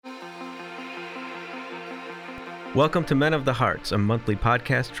Welcome to Men of the Hearts, a monthly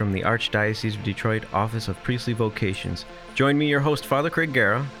podcast from the Archdiocese of Detroit Office of Priestly Vocations. Join me, your host, Father Craig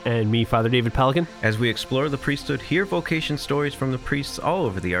Giera, and me, Father David Pellican, as we explore the priesthood, hear vocation stories from the priests all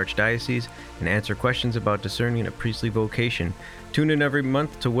over the Archdiocese, and answer questions about discerning a priestly vocation. Tune in every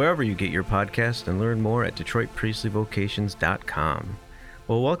month to wherever you get your podcast and learn more at DetroitPriestlyVocations.com.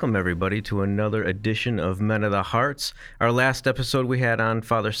 Well, welcome everybody to another edition of Men of the Hearts. Our last episode we had on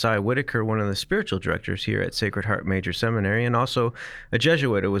Father Cy Whitaker, one of the spiritual directors here at Sacred Heart Major Seminary, and also a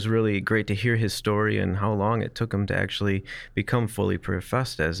Jesuit. It was really great to hear his story and how long it took him to actually become fully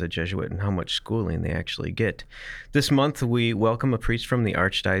professed as a Jesuit and how much schooling they actually get. This month we welcome a priest from the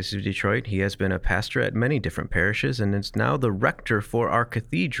Archdiocese of Detroit. He has been a pastor at many different parishes and is now the rector for our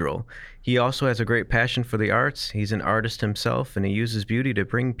cathedral. He also has a great passion for the arts. He's an artist himself, and he uses beauty to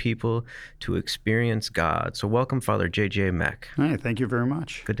bring people to experience God. So welcome, Father J.J. Mech. Hi, thank you very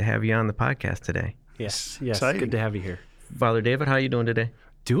much. Good to have you on the podcast today. Yes, Exciting. Good to have you here. Father David, how are you doing today?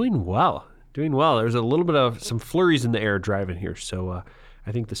 Doing well. There's a little bit of some flurries in the air driving here, so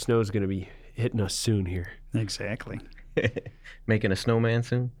I think the snow is going to be hitting us soon here. Exactly. Making a snowman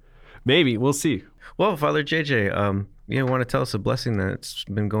soon? Maybe. We'll see. Well, Father J.J., you want to tell us a blessing that's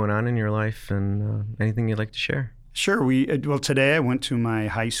been going on in your life and anything you'd like to share? Sure. Today I went to my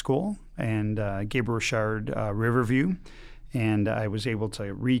high school and Gabriel Richard Riverview, and I was able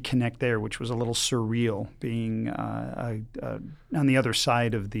to reconnect there, which was a little surreal, being on the other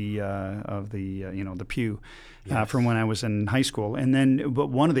side of the pew. Yes. From when I was in high school. But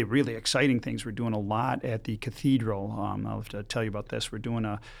one of the really exciting things, we're doing a lot at the Cathedral. I'll have to tell you about this. We're doing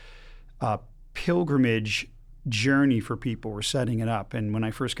a pilgrimage journey for people. We're setting it up. And when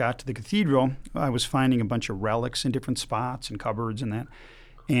I first got to the Cathedral, I was finding a bunch of relics in different spots and cupboards and that.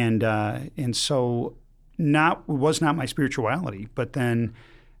 And so it was not my spirituality, but then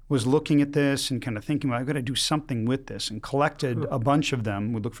was looking at this and kind of thinking, well, I've got to do something with this, and collected a bunch of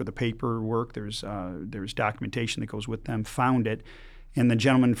them. We looked for the paperwork. There's documentation that goes with them, found it. And the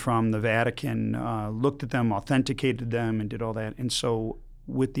gentleman from the Vatican looked at them, authenticated them, and did all that. And so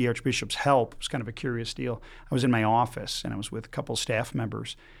with the Archbishop's help, it was kind of a curious deal. I was in my office, and I was with a couple staff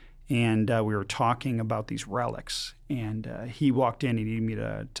members, and we were talking about these relics. And he walked in. He needed me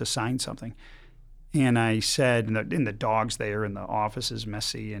to sign something. And I said, and the dog's there, and the office is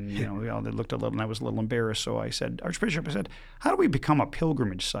messy, and they looked a little, and I was a little embarrassed. So I said, Archbishop, how do we become a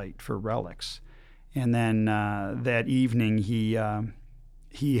pilgrimage site for relics? And then that evening, he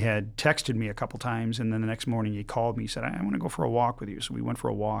had texted me a couple times, and then the next morning he called me. He said, I want to go for a walk with you. So we went for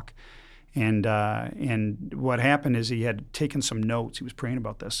a walk. And what happened is he had taken some notes. He was praying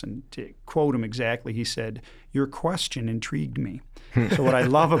about this, and to quote him exactly, he said, "Your question intrigued me." So what I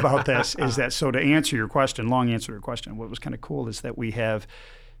love about this is that, so to answer your question, long answer to your question, what was kind of cool is that we have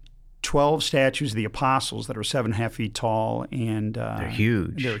 12 statues of the apostles that are 7.5 feet tall, and they're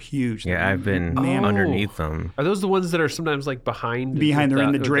huge. They're huge. Yeah, I've been underneath them. Are those the ones that are sometimes like behind? They're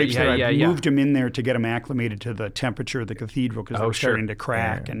in the drapes. I moved them in there to get them acclimated to the temperature of the cathedral because they were starting to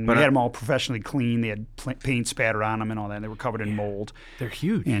crack. Yeah. And we had them all professionally cleaned. They had paint spattered on them and all that. They were covered in mold. They're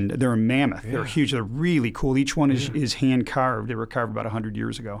huge. And they're a mammoth. Yeah. They're huge. They're really cool. Each one is hand carved. They were carved about 100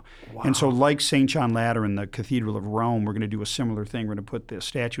 years ago. Wow. And so like St. John Lateran in the Cathedral of Rome, we're going to do a similar thing. We're going to put the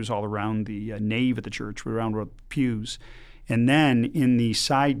statues all around the nave of the church, around the pews. And then in the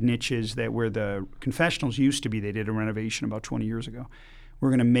side niches where the confessionals used to be, they did a renovation about 20 years ago.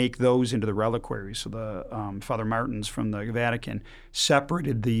 We're going to make those into the reliquaries. So the Father Martins from the Vatican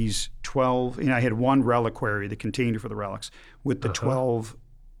separated these 12. I had one reliquary, the container for the relics, with the 12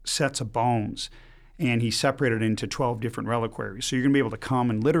 sets of bones. And he separated it into 12 different reliquaries. So you're going to be able to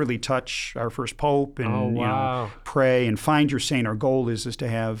come and literally touch our first pope and pray and find your saint. Our goal is to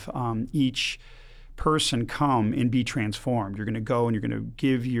have each person come and be transformed. You're going to go and you're going to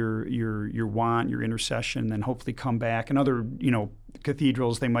give your want, your intercession, and then hopefully come back. And other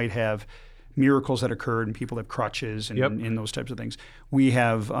cathedrals, they might have miracles that occurred and people have crutches and those types of things. We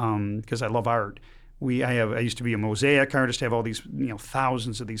have, because I love art, I used to be a mosaic artist. I have all these,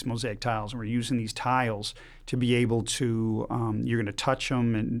 thousands of these mosaic tiles, and we're using these tiles to be able to. You're going to touch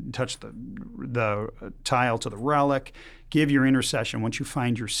them and touch the tile to the relic. Give your intercession once you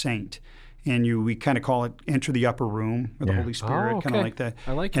find your saint, and we kind of call it enter the upper room or the Holy Spirit, kind of like that.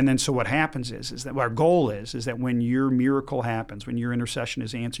 I like it. And then so what happens is that our goal is that when your miracle happens, when your intercession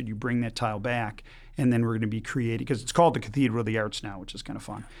is answered, you bring that tile back. And then we're going to be creating, because it's called the Cathedral of the Arts now, which is kind of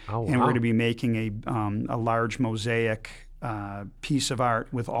fun. And we're going to be making a large mosaic piece of art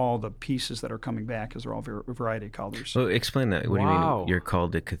with all the pieces that are coming back, because they're all a variety of colors. Well, explain that. What do you mean you're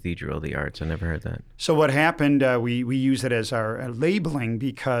called the Cathedral of the Arts? I never heard that. So what happened, we use it as our labeling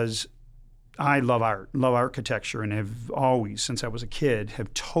because I love art, love architecture, and have always, since I was a kid,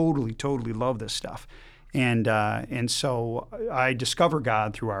 have totally loved this stuff. And so I discover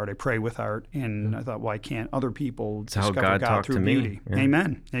God through art. I pray with art, and I thought, why can't other people discover God through beauty? Yeah.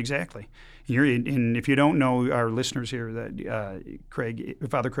 Amen. Exactly. And if you don't know, our listeners here, that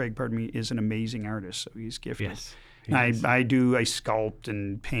Father Craig, is an amazing artist. So he's gifted. Yes. I sculpt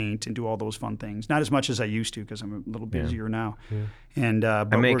and paint and do all those fun things. Not as much as I used to because I'm a little busier now. Yeah. And I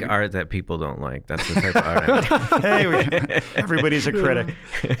make art that people don't like. That's the type of art I make. hey, everybody's a critic.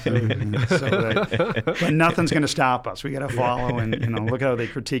 But nothing's going to stop us. We got to follow and look how they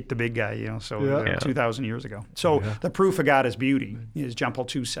critiqued the big guy. 2,000 years ago. So the proof of God is beauty. As John Paul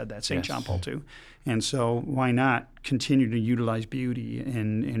II said that. St. John Paul II. And so why not continue to utilize beauty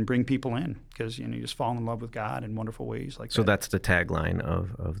and bring people in? Because you just fall in love with God in wonderful ways like that. So that's the tagline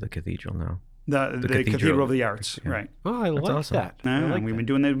of the cathedral now. The Cathedral of the Arts, right? Oh, I like awesome. that. We've been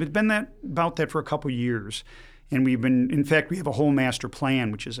doing that. We've been about that for a couple years. And in fact, we have a whole master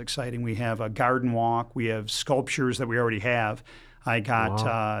plan, which is exciting. We have a garden walk. We have sculptures that we already have. I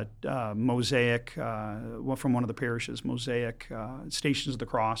got mosaic from one of the parishes, mosaic Stations of the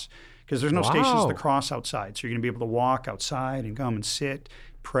Cross, because there's no Stations of the Cross outside. So you're going to be able to walk outside and come and sit,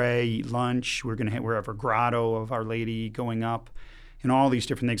 pray, eat lunch. We have a grotto of Our Lady going up, and all these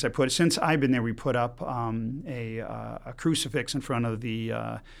different things. Since I've been there, we put up a crucifix in front of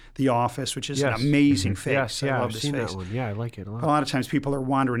the office, which is an amazing face. Yes, I love I've this seen face. that one. Yeah, I like it a lot. A lot of times people are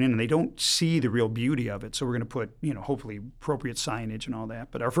wandering in and they don't see the real beauty of it. So we're going to put, hopefully appropriate signage and all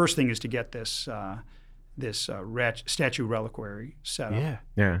that. But our first thing is to get this statue reliquary set up.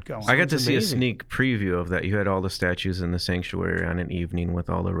 Yeah. Going. I got to see a amazing. sneak preview of that. You had all the statues in the sanctuary on an evening with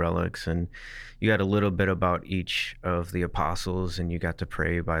all the relics, and you got a little bit about each of the apostles, and you got to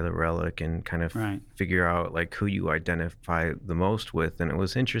pray by the relic and kind of figure out like who you identify the most with. And it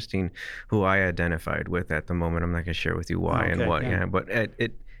was interesting who I identified with at the moment. I'm not going to share with you why and what. Yeah. But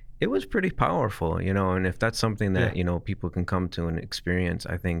it was pretty powerful, and if that's something that people can come to and experience,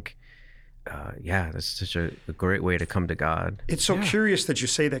 I think. That's such a great way to come to God. It's so curious that you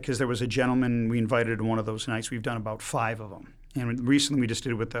say that, because there was a gentleman we invited to one of those nights. We've done about 5 of them. And recently we just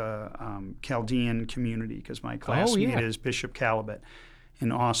did it with the Chaldean community, because my classmate is Bishop Calibet,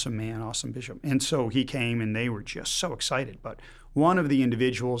 an awesome man, awesome bishop. And so he came and they were just so excited. But one of the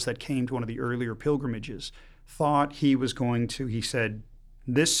individuals that came to one of the earlier pilgrimages thought he was going to, he said,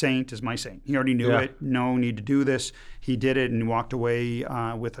 this saint is my saint. He already knew it. No need to do this. He did it and walked away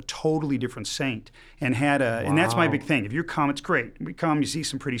with a totally different saint, and and that's my big thing. If you come, it's great. We come, you see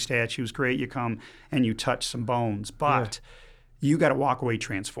some pretty statues, great. You come and you touch some bones, but you got to walk away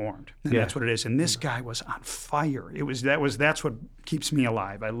transformed. And that's what it is. And this guy was on fire. That's what keeps me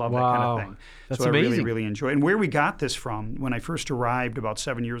alive. I love that kind of thing. That's so amazing. I really, really enjoy it. And where we got this from, when I first arrived about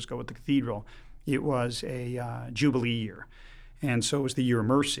 7 years ago at the cathedral, it was a Jubilee year. And so it was the year of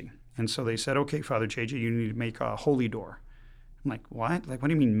mercy. And so they said, okay, Father JJ, you need to make a holy door. I'm like, what? Like, what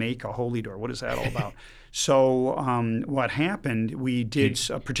do you mean make a holy door? What is that all about? So what happened, we did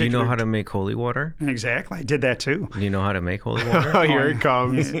a particular... Do you know how to make holy water? Exactly. I did that too. Do you know how to make holy water? Oh, here it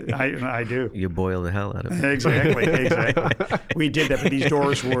comes. I do. You boil the hell out of it. Exactly. We did that, but these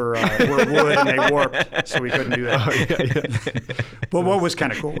doors were wood and they warped, so we couldn't do that. But what was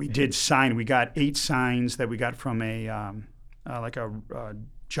kind of cool, we got 8 signs that we got from a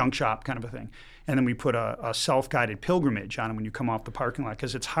junk shop kind of a thing. And then we put a self-guided pilgrimage on it when you come off the parking lot,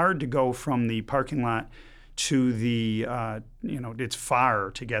 because it's hard to go from the parking lot to the, it's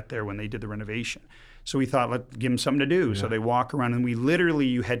far to get there when they did the renovation. So we thought, let's give them something to do. Yeah. So they walk around, and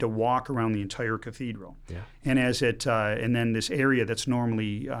you had to walk around the entire cathedral. Yeah. And and then this area that's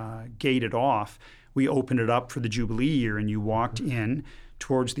normally gated off, we opened it up for the Jubilee year, and you walked in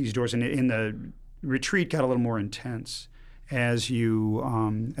towards these doors, and the retreat got a little more intense as you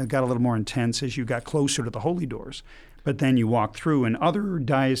got closer to the holy doors. But then you walk through, and other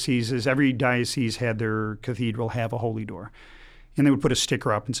dioceses, every diocese had their cathedral have a holy door. And they would put a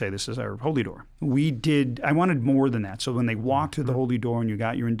sticker up and say, this is our holy door. I wanted more than that. So when they walked through the holy door and you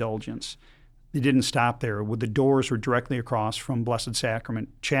got your indulgence, they didn't stop there. The doors were directly across from Blessed Sacrament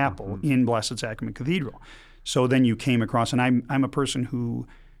Chapel in Blessed Sacrament Cathedral. So then you came across, and I'm a person who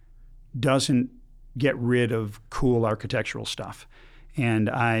doesn't get rid of cool architectural stuff. And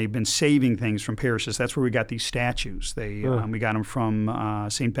I've been saving things from parishes. That's where we got these statues. We got them from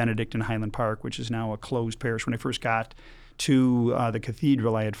St. Benedict in Highland Park, which is now a closed parish. When I first got to the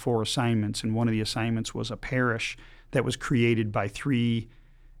cathedral, I had 4 assignments, and one of the assignments was a parish that was created by 3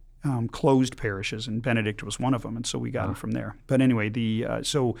 closed parishes, and Benedict was one of them, and so we got him from there. But anyway,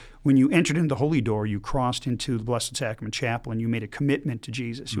 so when you entered into the Holy Door, you crossed into the Blessed Sacrament Chapel, and you made a commitment to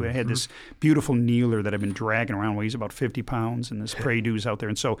Jesus. You had this beautiful kneeler that I've been dragging around, weighs about 50 pounds, and this pray-do's out there.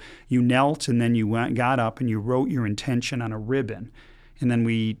 And so you knelt, and then you got up, and you wrote your intention on a ribbon. And then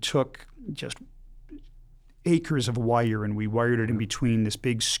we took just acres of wire, and we wired it in between this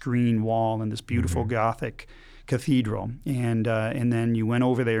big screen wall and this beautiful Gothic cathedral, and then you went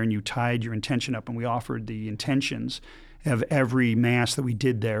over there and you tied your intention up, and we offered the intentions of every Mass that we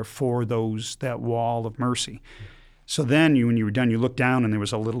did there for that wall of mercy. So then when you were done, you looked down, and there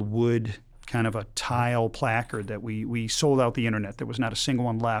was a little wood kind of a tile placard that we sold out the internet. There was not a single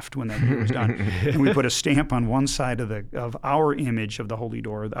one left when that was done. And we put a stamp on one side of our image of the Holy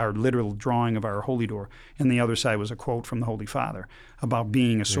Door, our literal drawing of our Holy Door, and the other side was a quote from the Holy Father about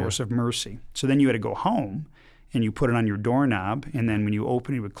being a source of mercy. So then you had to go home, and you put it on your doorknob, and then when you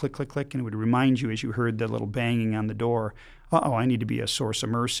open it, it would click, click, click, and it would remind you as you heard the little banging on the door, I need to be a source of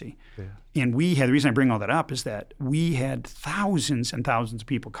mercy. Yeah. And the reason I bring all that up is that we had thousands and thousands of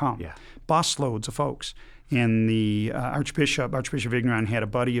people come, busloads of folks. And the Archbishop Vigneron had a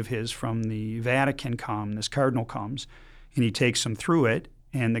buddy of his from the Vatican come, this cardinal comes, and he takes them through it,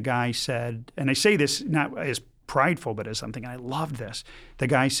 and the guy said, and I say this not as prideful, but as something, I love this. The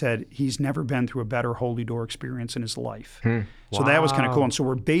guy said he's never been through a better Holy Door experience in his life. So that was kind of cool. And so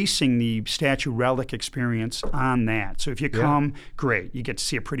we're basing the statue relic experience on that. So if you come, great. You get to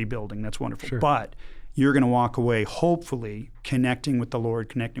see a pretty building. That's wonderful. Sure. But you're going to walk away, hopefully, connecting with the Lord,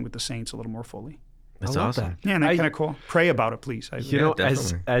 connecting with the saints a little more fully. That's awesome. Yeah, and that's kind of cool. Pray about it, please. As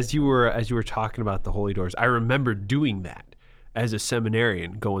you were talking about the Holy Doors, I remember doing that as a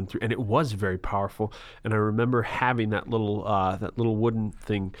seminarian going through, and it was very powerful. And I remember having that little wooden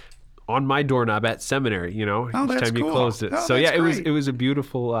thing on my doorknob at seminary. Each time you closed it. So yeah, great. it was a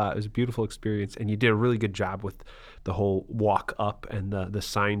beautiful experience, and you did a really good job with the whole walk up and the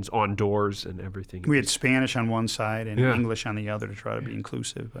signs on doors and everything. We had Spanish on one side and English on the other to try to be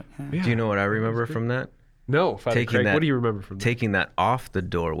inclusive. But do you know what I remember from that? No, Father Craig, what do you remember from that? Taking that off the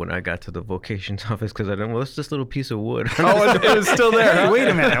door when I got to the vocations office, because I didn't, it's this little piece of wood. It was still there. Huh? Wait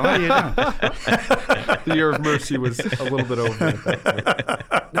a minute, what are you doing? The year of mercy was a little bit over at that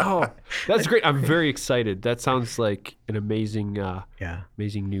point. No, that's great. I'm very excited. That sounds like an amazing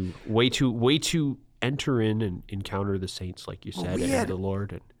new way to enter in and encounter the saints, like you said, and the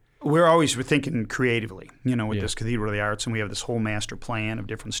Lord. We're thinking creatively, with this Cathedral of the Arts, and we have this whole master plan of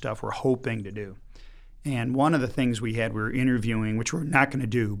different stuff we're hoping to do. And one of the things we were interviewing, which we're not going to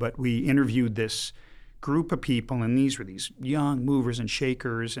do, but we interviewed this group of people, and these were these young movers and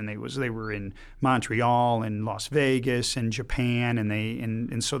shakers, and they were in Montreal and Las Vegas and Japan,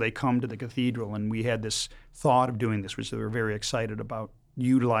 and so they come to the cathedral, and we had this thought of doing this, which they were very excited about,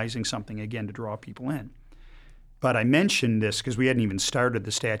 utilizing something again to draw people in. But I mentioned this because we hadn't even started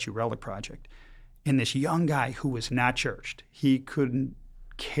the Statue Relic Project, and this young guy who was not churched, he couldn't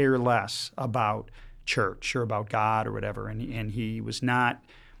care less about church or about God or whatever, and he was not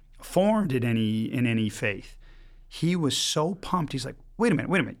formed in any faith. He was so pumped. He's like, wait a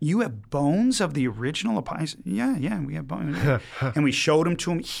minute, you have bones of the original apostles? Yeah, we have bones. And we showed them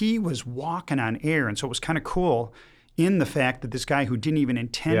to him. He was walking on air, and so it was kind of cool in the fact that this guy who didn't even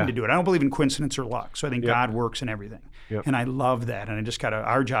intend to do it. I don't believe in coincidence or luck, so I think God works in everything. And I love that, and I just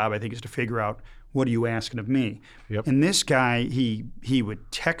our job, I think, is to figure out, what are you asking of me? And this guy, he would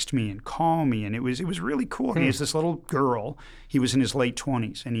text me and call me, and it was really cool. He has this little girl. He was in his late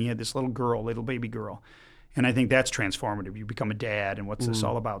 20s, and he had this little baby girl. And I think that's transformative. You become a dad, and what's this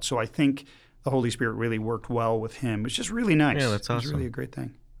all about? So I think the Holy Spirit really worked well with him. It's just really nice. Yeah, that's awesome. It was really a great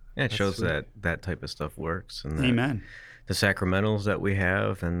thing. Yeah, it shows that type of stuff works. And Amen. The sacramentals that we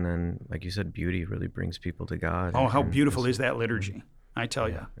have, and then, like you said, beauty really brings people to God. Oh, how beautiful is that liturgy? I tell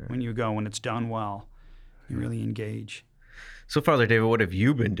you, when you go, when it's done well, you really engage. So, Father David, what have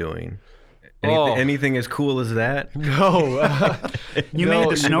you been doing? Anything as cool as that? No. You made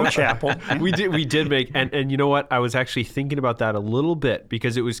the snow chapel. Yeah. We did make, and you know what? I was actually thinking about that a little bit,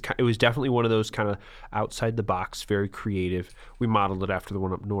 because it was definitely one of those kind of outside the box, very creative. We modeled it after the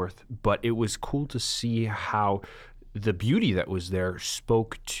one up north, but it was cool to see how the beauty that was there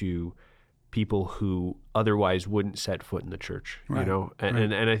spoke to people who otherwise wouldn't set foot in the church,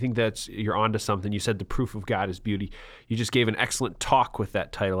 and I think you're onto something. You said the proof of God is beauty. You just gave an excellent talk with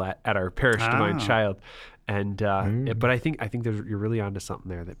that title at our parish, Divine Child, and but I think you're really onto something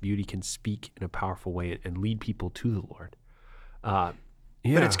there, that beauty can speak in a powerful way and lead people to the Lord. But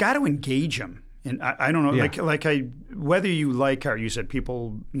it's got to engage them. And I don't know, whether you like art, you said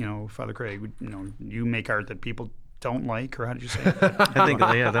people, Father Craig, you make art that people don't like, or how did you say it? I think,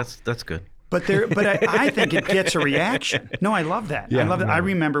 yeah, that's good. But I think it gets a reaction. No, I love that. I love it. I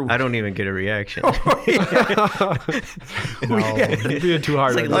remember. I don't even get a reaction. No, you're being too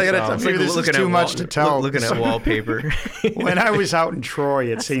hard. It's like this is too much to tell. Looking at wallpaper. When I was out in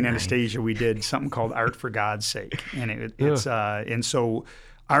Troy at St. Anastasia, we did something called Art for God's Sake, and and so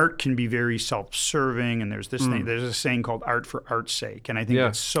art can be very self-serving, and there's this thing. There's a saying called "art for art's sake," and I think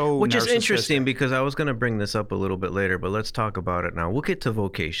it's so which is narcissistic. interesting because I was going to bring this up a little bit later, but let's talk about it now. We'll get to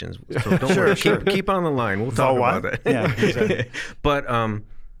vocations, so don't worry. Keep on the line. We'll talk about it. Yeah, exactly. But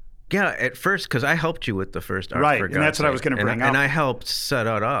yeah, at first, because I helped you with the first art for God's and that's what I sake. was going to bring up. And I helped set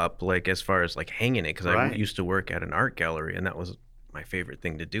it up, like as far as like hanging it, because I used to work at an art gallery, and that was my favorite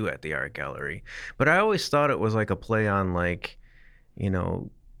thing to do at the art gallery. But I always thought it was like a play on like,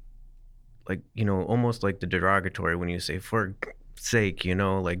 almost like the derogatory when you say for sake,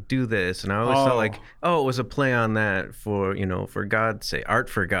 like do this. And I always thought like, it was a play on that for God's sake, art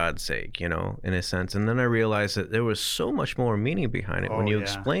for God's sake, in a sense. And then I realized that there was so much more meaning behind it when you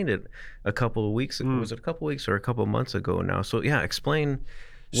explained it a couple of weeks ago. Was it a couple of weeks or a couple of months ago now? So yeah, explain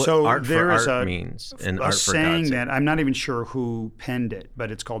what art for art means and art for saying God's sake. that I'm not even sure who penned it,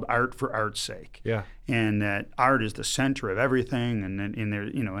 but it's called art for art's sake. Yeah. And that art is the center of everything, and then in there,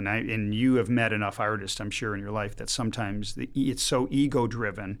 and you have met enough artists, I'm sure, in your life that sometimes it's so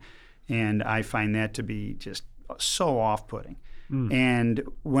ego-driven, and I find that to be just so off-putting. And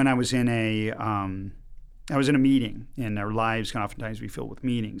when I was in a meeting, and our lives can oftentimes be filled with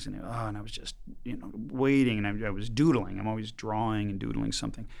meetings, and I was just waiting, and I was doodling. I'm always drawing and doodling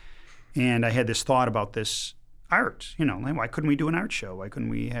something, and I had this thought about this art. Why couldn't we do an art show? Why couldn't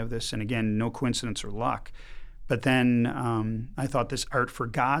we have this? And again, no coincidence or luck. But then I thought this art for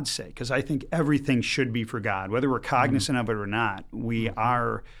God's sake, because I think everything should be for God, whether we're cognizant of it or not. We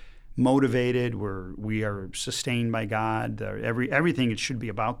are motivated. We are sustained by God. Everything it should be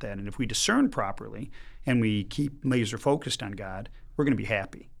about that. And if we discern properly and we keep laser focused on God, we're going to be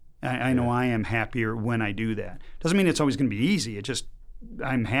happy. I know I am happier when I do that. Doesn't mean it's always going to be easy. It just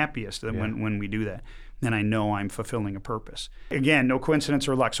I'm happiest when we do that. And I know I'm fulfilling a purpose. Again, no coincidence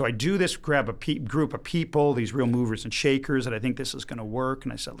or luck. So I do this, grab a group of people, these real movers and shakers, that I think this is going to work.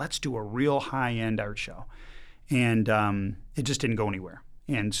 And I said, let's do a real high-end art show. And it just didn't go anywhere.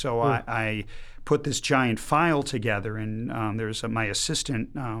 And so I put this giant file together, and there's my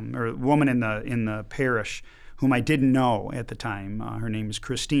assistant, or a woman in the parish, whom I didn't know at the time. Her name is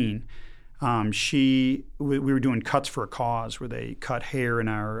Christine. We were doing Cuts for a Cause, where they cut hair in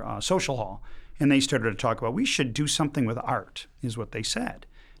our social hall. And they started to talk about, we should do something with art, is what they said,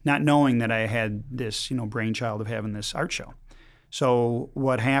 not knowing that I had this, brainchild of having this art show. So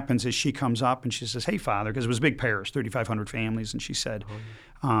what happens is she comes up and she says, hey, Father, because it was a big parish, 3,500 families, and she said,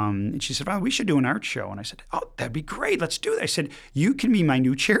 Father, we should do an art show. And I said, oh, that'd be great. Let's do that. I said, you can be my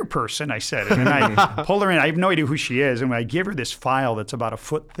new chairperson, I said. And I pull her in. I have no idea who she is. And I give her this file that's about a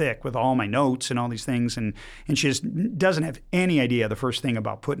foot thick with all my notes and all these things. And she just doesn't have any idea the first thing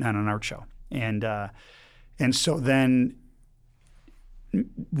about putting on an art show. And so then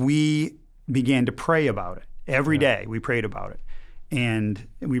we began to pray about it. Every day we prayed about it. And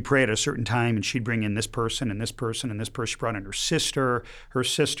we prayed at a certain time, and she'd bring in this person and this person and this person. She brought in her sister. Her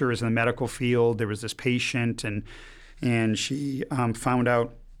sister is in the medical field. There was this patient, and she found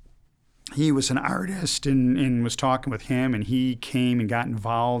out he was an artist and was talking with him, and he came and got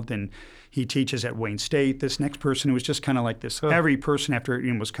involved, and he teaches at Wayne State. This next person, it was just kind of like this. Every person after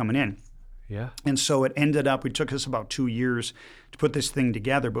it was coming in. Yeah. And so it ended up, it took us about 2 years to put this thing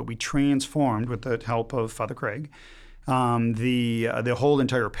together, but we transformed, with the help of Father Craig, the whole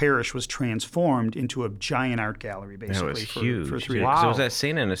entire parish was transformed into a giant art gallery, basically. That was huge. For 3 days. Wow. So it was at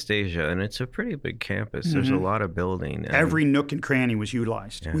St. Anastasia, and it's a pretty big campus. There's a lot of building. Every nook and cranny was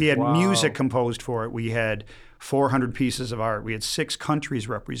utilized. Yeah. We had music composed for it. We had 400 pieces of art. We had 6 countries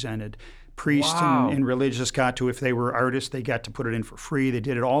represented. Priests and religious got to, if they were artists, they got to put it in for free. They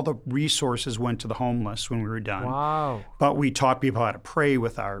did it. All the resources went to the homeless when we were done. Wow. But we taught people how to pray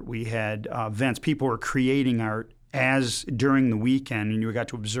with art. We had events. People were creating art as during the weekend, and you got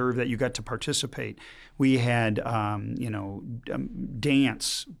to observe that. You got to participate. We had,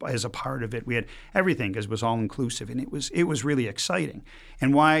 dance as a part of it. We had everything, because it was all inclusive, and it was really exciting.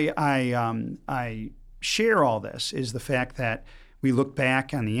 And why I share all this is the fact that we look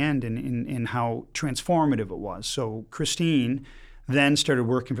back on the end and how transformative it was. So Christine then started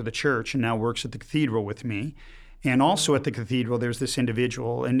working for the church and now works at the Cathedral with me. And also at the cathedral, there's this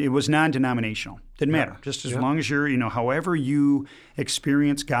individual, and it was non-denominational. Didn't matter. Just as long as you're, however you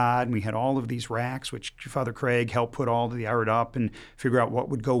experience God. And we had all of these racks, which Father Craig helped put all the art up and figure out what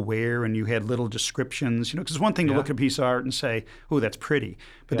would go where. And you had little descriptions, because it's one thing to look at a piece of art and say, oh, that's pretty.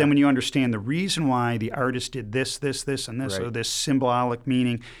 But then when you understand the reason why the artist did this, this, and this, or this symbolic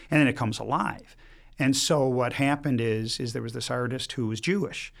meaning, and then it comes alive. And so what happened is there was this artist who was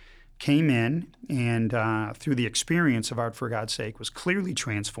Jewish, came in and through the experience of Art for God's Sake was clearly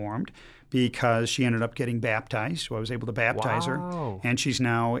transformed because she ended up getting baptized. So I was able to baptize her. And she's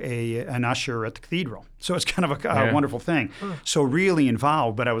now an usher at the cathedral. So it's kind of a wonderful thing. So really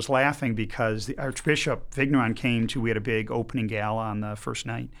involved, but I was laughing because the Archbishop Vigneron we had a big opening gala on the first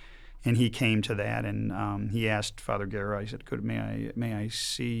night. And he came to that and he asked Father Giera, he said, may I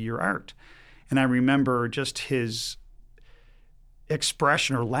see your art? And I remember just his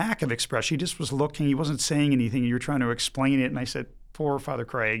expression or lack of expression. He just was looking. He wasn't saying anything. You were trying to explain it. And I said, poor Father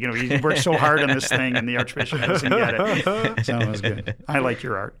Craig. He worked so hard on this thing, and the Archbishop doesn't get it. So it was good. I like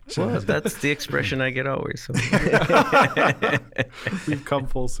your art. So. Well, that's the expression I get always. So. We've come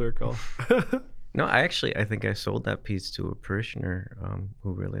full circle. No, I think I sold that piece to a parishioner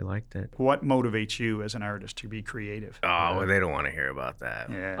who really liked it. What motivates you as an artist to be creative? Oh, well, they don't want to hear about that.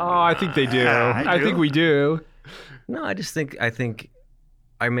 Yeah. Oh, I think they do. I think we do. No, I think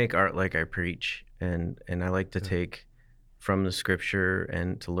I make art like I preach, and I like to take from the Scripture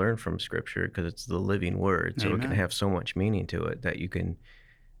and to learn from Scripture because it's the living Word, so it can have so much meaning to it that you can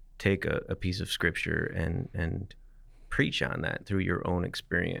take a piece of Scripture and preach on that through your own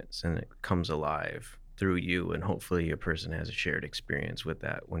experience, and it comes alive through you, and hopefully a person has a shared experience with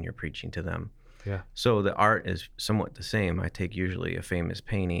that when you're preaching to them. Yeah. So the art is somewhat the same. I take usually a famous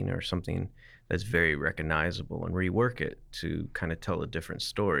painting or something that's very recognizable and rework it to kind of tell a different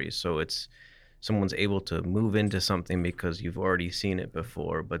story. So it's someone's able to move into something because you've already seen it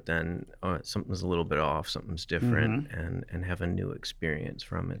before, but then something's a little bit off, something's different, and have a new experience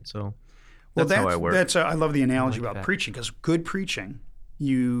from it. So that's how I work. I love the analogy about preaching, because good preaching,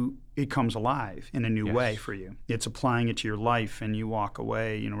 it comes alive in a new way for you. It's applying it to your life, and you walk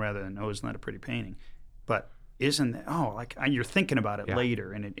away, rather than, isn't that a pretty painting? But isn't that, you're thinking about it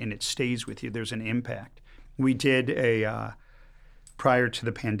later, and it stays with you. There's an impact. We did prior to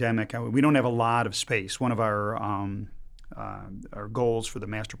the pandemic, we don't have a lot of space. One of our goals for the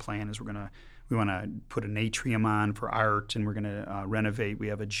master plan is we want to put an atrium on for art, and we're going to renovate. We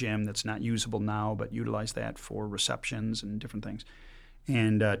have a gym that's not usable now, but utilize that for receptions and different things,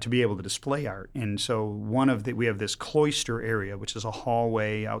 and to be able to display art. And so we have this cloister area, which is a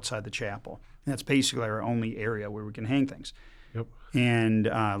hallway outside the chapel. And that's basically our only area where we can hang things. Yep. And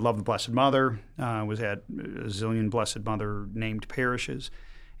love the Blessed Mother. Was at a zillion Blessed Mother named parishes.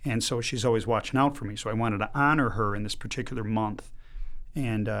 And so she's always watching out for me. So I wanted to honor her in this particular month.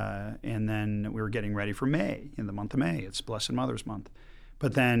 And then we were getting ready for May, in the month of May. It's Blessed Mother's month.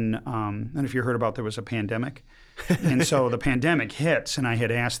 But then, and if you heard about, there was a pandemic. And so the pandemic hits, and I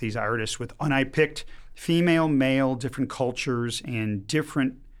had asked these artists and I picked female, male, different cultures, and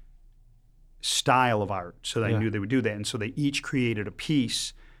different style of art, so that I knew they would do that. And so they each created a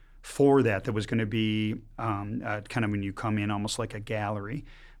piece for that was going to be kind of when you come in, almost like a gallery,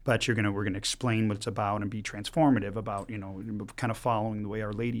 but we're going to explain what it's about and be transformative about, kind of following the way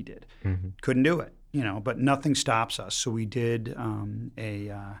Our Lady did. Mm-hmm. Couldn't do it, but nothing stops us. So we did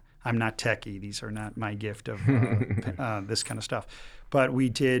I'm not techie. These are not my gift of this kind of stuff. But we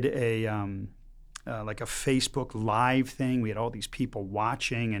did like a Facebook Live thing. We had all these people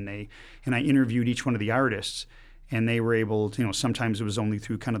watching, and I interviewed each one of the artists, and they were able to, sometimes it was only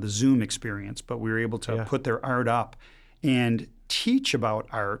through kind of the Zoom experience, but we were able to put their art up and teach about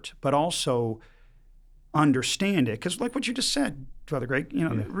art, but also understand it. Because like what you just said, Father Greg,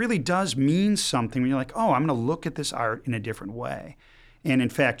 it really does mean something when you're like, oh, I'm going to look at this art in a different way. And in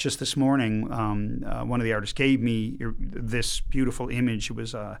fact, just this morning, one of the artists gave me this beautiful image. It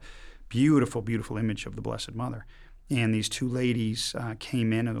was a beautiful, beautiful image of the Blessed Mother. And these two ladies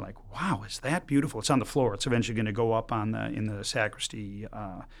came in and they're like, wow, is that beautiful? It's on the floor. It's eventually going to go up in the sacristy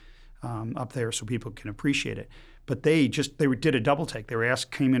up there so people can appreciate it. But they did a double take. They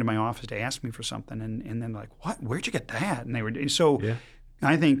came into my office to ask me for something, and then like, what? Where'd you get that? And they were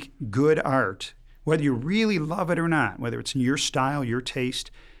I think good art, whether you really love it or not, whether it's in your style, your taste,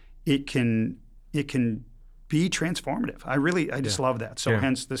 it can be transformative. I just love that. So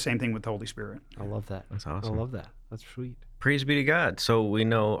hence the same thing with the Holy Spirit. I love that. That's awesome. I love that. That's sweet. Praise be to God. So we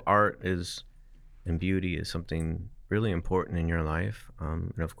know art and beauty is something really important in your life.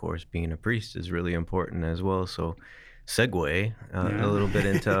 And of course, being a priest is really important as well. So segue a little bit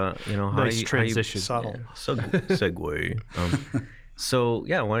into Nice transition. Subtle. Segue. So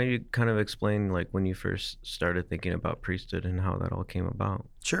yeah, why don't you kind of explain like when you first started thinking about priesthood and how that all came about?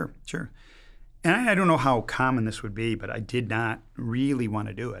 Sure. And I don't know how common this would be, but I did not really want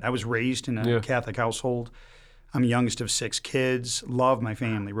to do it. I was raised in a Catholic household. I'm the youngest of 6 kids. Loved my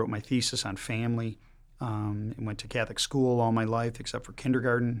family. Wrote my thesis on family. Went to Catholic school all my life except for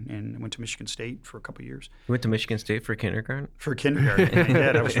kindergarten, and went to Michigan State for a couple of years. You went to Michigan State for kindergarten? For kindergarten, I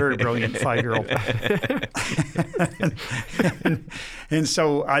did. I was a very brilliant 5-year-old. and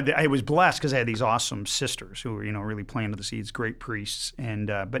so I was blessed because I had these awesome sisters who were, really planted the seeds, great priests, and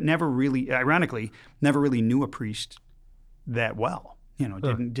but never really, ironically, never really knew a priest that well.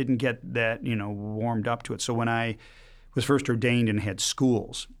 Didn't get that, warmed up to it. So when I was first ordained and had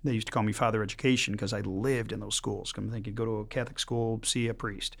schools, they used to call me Father Education because I lived in those schools. I'm thinking, go to a Catholic school, see a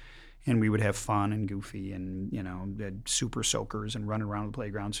priest. And we would have fun and goofy and, had super soakers and run around the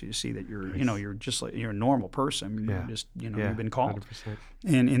playground. So you see that you're, you're just like, you're a normal person. You're just, you've been called 100%.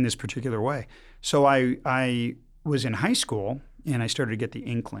 in this particular way. So I was in high school and I started to get the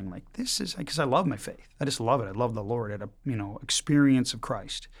inkling, like this is, because I love my faith. I just love it. I love the Lord. I had a, experience of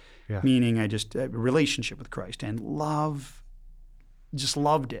Christ. Meaning I just a relationship with Christ and just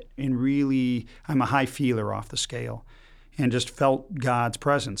loved it. And really, I'm a high feeler off the scale and just felt God's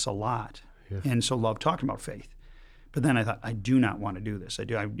presence a lot. And so loved talking about faith. But then I thought, I do not want to do this.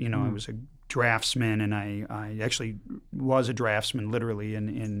 I was a draftsman, and I actually was a draftsman literally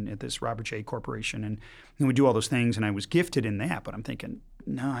at this Robert J. Corporation. And we do all those things, and I was gifted in that. But I'm thinking,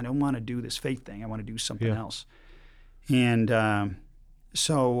 no, I don't want to do this faith thing. I want to do something else. And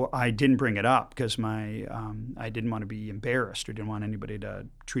so I didn't bring it up because I didn't want to be embarrassed or didn't want anybody to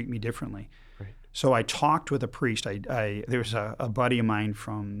treat me differently. Right. So I talked with a priest. There was a buddy of mine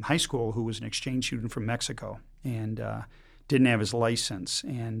from high school who was an exchange student from Mexico and didn't have his license,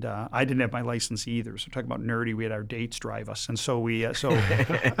 and I didn't have my license either. So talking about nerdy, we had our dates drive us, and so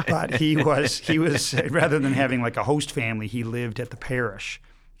but he was rather than having like a host family, he lived at the parish,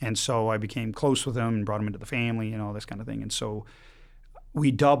 and so I became close with him and brought him into the family and all this kind of thing, and so we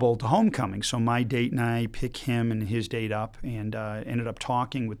doubled the homecoming. So my date and I pick him and his date up, and ended up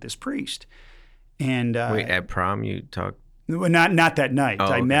talking with this priest. And wait, at prom you talked? Not that night. Oh,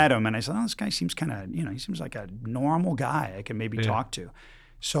 I met him, and I said, "Oh, this guy seems kind of, he seems like a normal guy I can maybe talk to."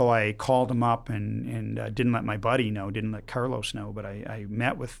 So I called him up and didn't let my buddy know, didn't let Carlos know, but I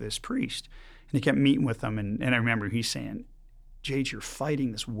met with this priest, and he kept meeting with him, and I remember he's saying, "Jade, you're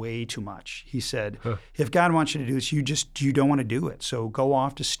fighting this way too much." He said, "If God wants you to do this, you don't want to do it. So go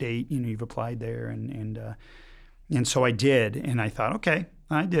off to state. You've applied there." And so I did. And I thought, okay,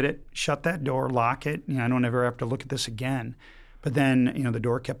 I did it. Shut that door, lock it. I don't ever have to look at this again. But then, the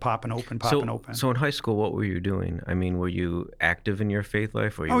door kept popping open. So in high school, what were you doing? I mean, were you active in your faith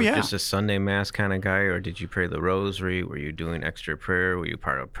life? Were you just a Sunday Mass kind of guy, or did you pray the rosary? Were you doing extra prayer? Were you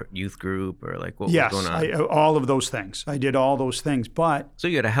part of a youth group, or like what was going on? Yes, all of those things. I did all those things, but... So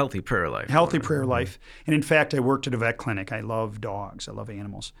you had a healthy prayer life. Prayer life. And in fact, I worked at a vet clinic. I love dogs. I love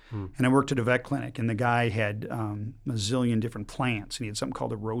animals. And I worked at a vet clinic, and the guy had a zillion different plants, and he had something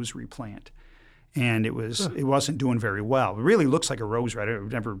called a rosary plant. And it wasn't doing very well. It really looks like a rosary. I've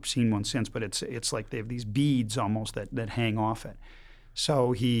never seen one since, but it's like they have these beads almost that hang off it.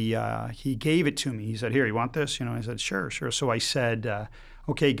 So he gave it to me. He said, "Here, you want this?" I said, "Sure." So I said,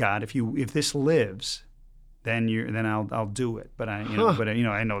 "Okay, God, if this lives, then I'll do it." But I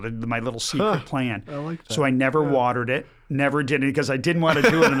know my little secret plan. I like that. So I never watered it, never did it because I didn't want to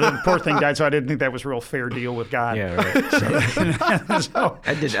do it. And the poor thing died, so I didn't think that was a real fair deal with God. Yeah, right. So,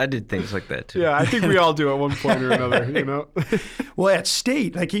 I did things like that too. Yeah, I think we all do at one point or another. Well, at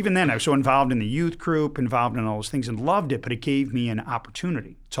state, like even then, I was so involved in the youth group, involved in all those things, and loved it. But it gave me an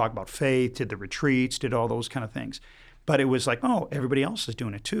opportunity to talk about faith, did the retreats, did all those kind of things. But it was like, oh, everybody else is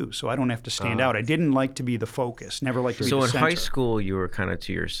doing it too, so I don't have to stand out. I didn't like to be the focus, never liked to be the center. So in high school, you were kind of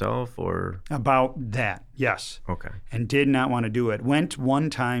to yourself, or? About that, yes. Okay. And did not want to do it. Went one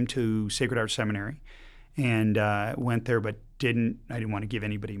time to Sacred Heart Seminary, and went there, but I didn't want to give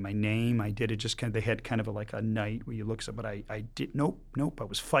anybody my name. I did it just kind of, they had kind of like a night where you look, but I did, nope. I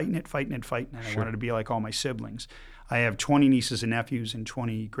was fighting it, and I wanted to be like all my siblings. I have 20 nieces and nephews and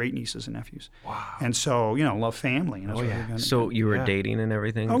 20 great nieces and nephews. Wow. And so, love family. So you were dating and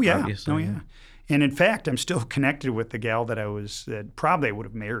everything? Oh, yeah. Obviously. Oh, yeah. And in fact, I'm still connected with the gal that probably I would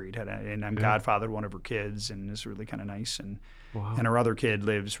have married. And I'm godfather to one of her kids, and it's really kind of nice. And her other kid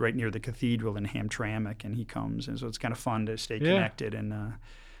lives right near the Cathedral in Hamtramck, and he comes. And so it's kind of fun to stay connected. And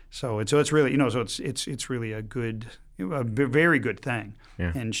so it's really, it's really a very good thing.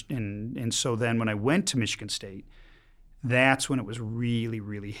 Yeah. And so then when I went to Michigan State, that's when it was really,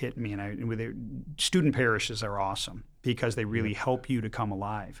 really hitting me. Student parishes are awesome because they really help you to come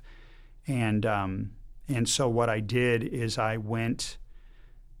alive. And so what I did is I went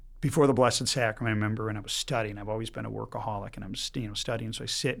before the Blessed Sacrament, I remember, and I was studying. I've always been a workaholic, and I'm studying. So I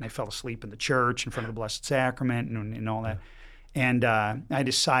sit and I fell asleep in the church in front of the Blessed Sacrament and all that. And I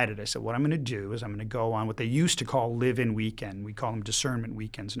decided, I said, what I'm going to do is I'm going to go on what they used to call live-in weekend. We call them discernment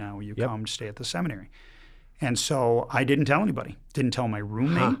weekends now, where you come to stay at the seminary. And so I didn't tell anybody. Didn't tell my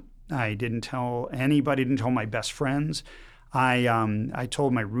roommate. I didn't tell anybody. Didn't tell my best friends. I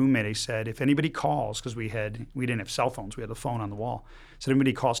told my roommate, I said, if anybody calls, because we didn't have cell phones, we had the phone on the wall. So if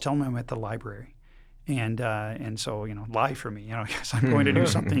anybody calls, tell them I'm at the library. And so, lie for me, because I'm going to do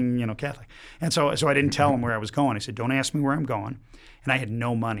something, Catholic. And so I didn't tell them where I was going. I said, don't ask me where I'm going. And I had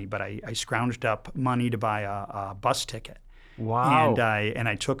no money, but I scrounged up money to buy a bus ticket. Wow. And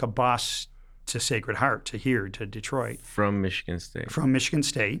I took a bus to Sacred Heart, to Detroit. From Michigan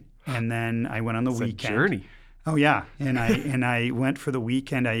State. And then I went on the weekend. It's a journey. Oh yeah, and I went for the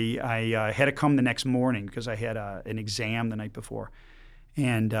weekend. I had to come the next morning because I had an exam the night before,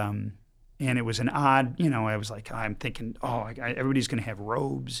 and it was an odd. I was like, I'm thinking, everybody's going to have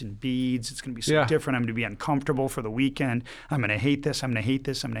robes and beads. It's going to be so different. I'm going to be uncomfortable for the weekend. I'm going to hate this. I'm going to hate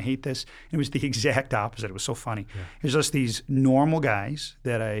this. I'm going to hate this. It was the exact opposite. It was so funny. Yeah. It was just these normal guys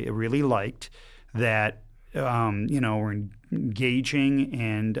that I really liked that were engaging,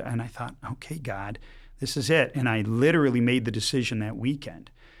 and I thought, okay, God, this is it. And I literally made the decision that weekend.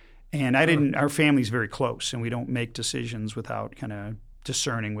 And our family's very close, and we don't make decisions without kind of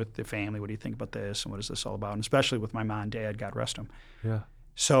discerning with the family. What do you think about this? And what is this all about? And especially with my mom and dad, God rest them. Yeah.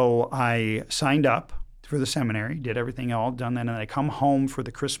 So I signed up for the seminary, did everything all done then, and I come home for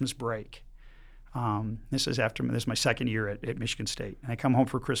the Christmas break. This is my second year at Michigan State. And I come home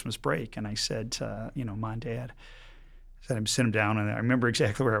for Christmas break, and I said to, Mom and Dad, I'm sitting down, and I remember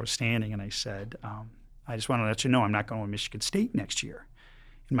exactly where I was standing, and I said, I just want to let you know I'm not going to Michigan State next year.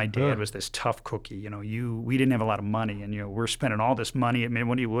 And my dad was this tough cookie. We didn't have a lot of money, and we're spending all this money. I mean,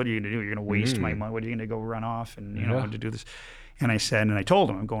 what are you going to do? You're going to waste my money. What are you going to go run off and to do this? And I told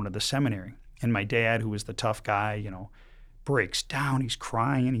him I'm going to the seminary. And my dad, who was the tough guy, breaks down. He's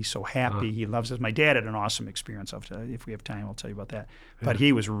crying. He's so happy. He loves us. My dad had an awesome experience. If we have time, I'll tell you about that. But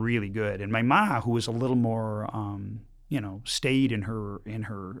he was really good. And my ma, who was a little more, stayed in her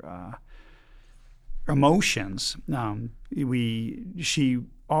emotions. She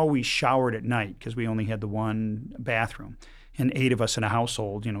always showered at night because we only had the one bathroom, and 8 of us in a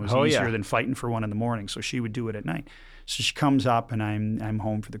household. It was easier than fighting for one in the morning. So she would do it at night. So she comes up, and I'm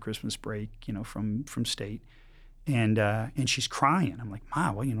home for the Christmas break, from state, and she's crying. I'm like,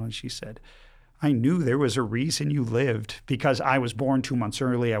 Ma, well, and she said, I knew there was a reason you lived because I was born 2 months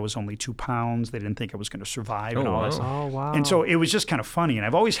early. I was only 2 pounds. They didn't think I was going to survive and all this. Oh, wow. And so it was just kind of funny. And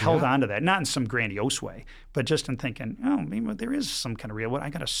I've always held on to that, not in some grandiose way, but just in thinking, maybe there is some kind of real,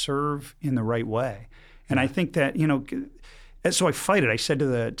 I got to serve in the right way. And I think that, so I fight it. I said to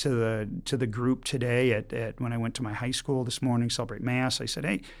the group today at when I went to my high school this morning, celebrate Mass, I said,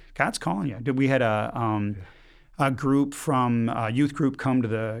 hey, God's calling you. We had a group from a youth group come to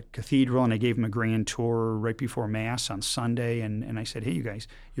the Cathedral, and I gave them a grand tour right before Mass on Sunday. And I said, hey, you guys,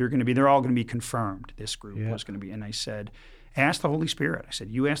 they're all going to be confirmed. This group was going to be. And I said, ask the Holy Spirit. I said,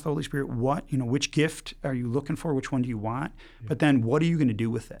 you ask the Holy Spirit, which gift are you looking for? Which one do you want? But then what are you going to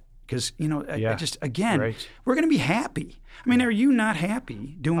do with it? Because, we're going to be happy. I mean, are you not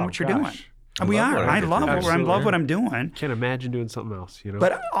happy doing what you're doing? We are. I love what I'm doing. Can't imagine doing something else,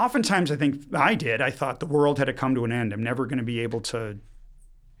 But oftentimes I think I thought the world had to come to an end. I'm never going to be able to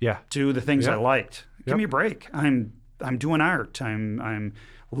do the things I liked. Give me a break. I'm doing art. I'm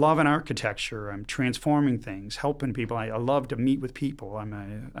loving architecture. I'm transforming things, helping people. I love to meet with people. I'm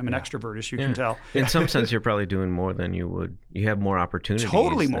an extrovert, as you can tell. In some sense, you're probably doing more than you would. You have more opportunities.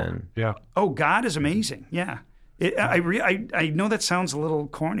 Totally more. Yeah. Oh, God is amazing. Yeah. I know that sounds a little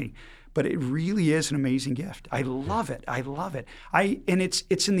corny, but it really is an amazing gift. I love it. And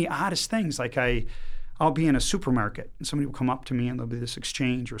it's in the oddest things. Like I'll be in a supermarket and somebody will come up to me and there'll be this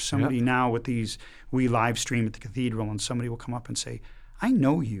exchange, or somebody now with we live stream at the Cathedral, and somebody will come up and say, I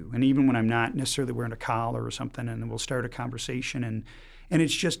know you. And even when I'm not necessarily wearing a collar or something, and then we'll start a conversation, and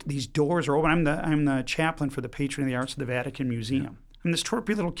it's just these doors are open. I'm the chaplain for the Patron of the Arts of the Vatican Museum. I'm this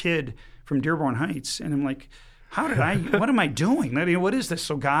torpy little kid from Dearborn Heights, and I'm like, what am I doing? What is this?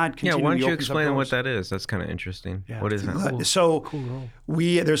 So God continually why don't you explain what that is? That's kind of interesting. Yeah. What is that? Cool. So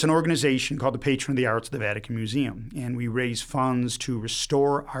there's an organization called the Patron of the Arts of the Vatican Museum, and we raise funds to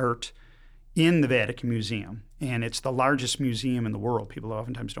restore art in the Vatican Museum. And it's the largest museum in the world. People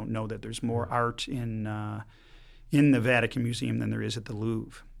oftentimes don't know that there's more art in in the Vatican Museum than there is at the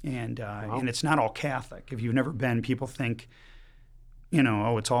Louvre. And it's not all Catholic. If you've never been, people think,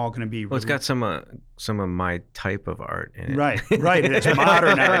 it's all going to be. Well, it's got some of my type of art in it. Right. It's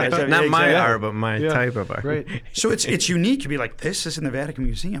modern art. Not my art, but my type of art. Right. So it's unique. You'd be like, this is in the Vatican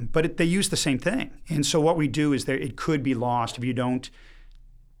Museum, but they use the same thing. And so what we do is it could be lost if you don't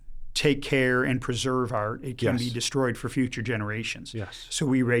take care and preserve art. It can be destroyed for future generations. Yes. So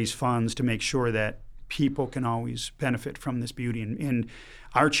we raise funds to make sure that people can always benefit from this beauty. And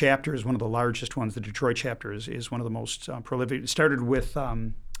our chapter is one of the largest ones. The Detroit chapter is one of the most prolific. It started with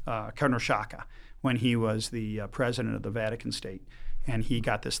Cardinal Sciacca when he was the president of the Vatican State. And he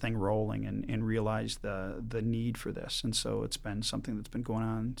got this thing rolling and realized the need for this. And so it's been something that's been going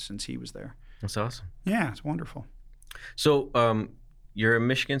on since he was there. That's awesome. Yeah, it's wonderful. So you're at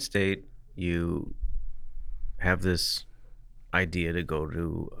Michigan State. You have this idea to go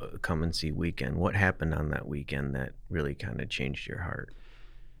to a come and see weekend. What happened on that weekend that really kind of changed your heart?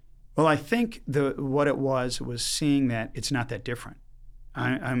 Well, I think what it was seeing that it's not that different.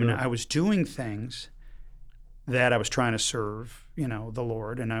 I was doing things that I was trying to serve, the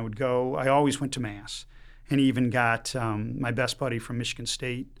Lord, and I would go. I always went to Mass, and even got my best buddy from Michigan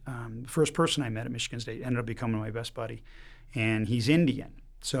State. The first person I met at Michigan State ended up becoming my best buddy, and he's Indian.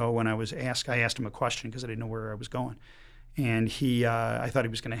 So when I asked him a question because I didn't know where I was going. And I thought he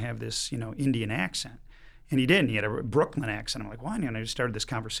was going to have this, Indian accent. And he didn't. He had a Brooklyn accent. I'm like, why? And I started this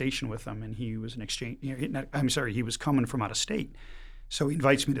conversation with him, and he was he was coming from out of state. So he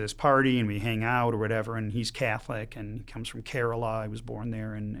invites me to this party, and we hang out or whatever, and he's Catholic, and he comes from Kerala. I was born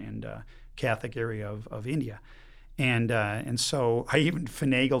there, and Catholic area of India. And so I even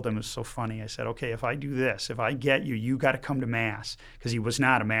finagled him. It was so funny. I said, okay, if I do this, if I get you, you got to come to Mass, because he was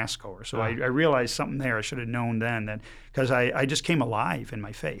not a Mass goer. So I realized something there. I should have known then that, because I just came alive in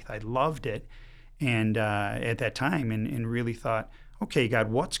my faith. I loved it, and at that time, and really thought, okay, God,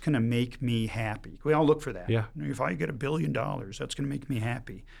 what's going to make me happy? We all look for that. Yeah. If I get $1 billion, that's going to make me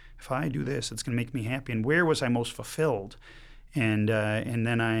happy. If I do this, it's going to make me happy. And where was I most fulfilled? And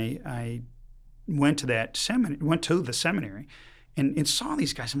then I went to the seminary and saw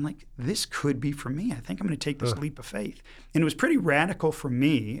these guys. I'm like, this could be for me. I think I'm going to take this leap of faith. And it was pretty radical for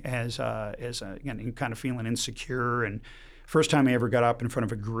me as again, kind of feeling insecure. And first time I ever got up in front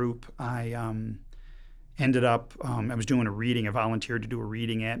of a group, I ended up, I was doing a reading. I volunteered to do a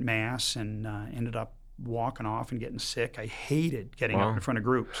reading at Mass, and ended up walking off and getting sick. I hated getting up in front of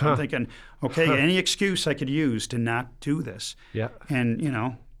groups. So I'm thinking, okay, any excuse I could use to not do this. Yeah. And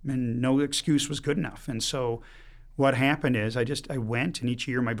no excuse was good enough. And so what happened is I went, and each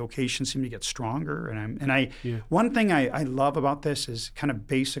year my vocation seemed to get stronger. One thing I love about this is kind of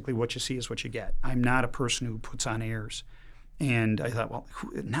basically what you see is what you get. I'm not a person who puts on airs. And I thought, well,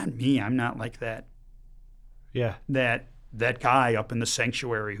 not me. I'm not like that. Yeah. That guy up in the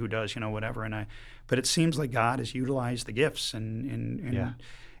sanctuary who does, whatever. But it seems like God has utilized the gifts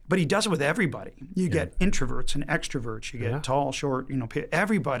but he does it with everybody. You get introverts and extroverts. You get tall, short,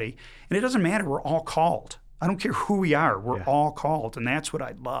 everybody. And it doesn't matter. We're all called. I don't care who we are. We're all called. And that's what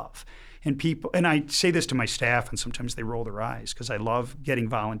I love. And I say this to my staff, and sometimes they roll their eyes, because I love getting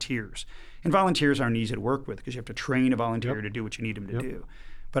volunteers. And volunteers aren't easy to work with, because you have to train a volunteer to do what you need them to do.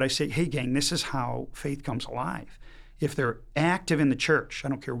 But I say, hey, gang, this is how faith comes alive. If they're active in the church, I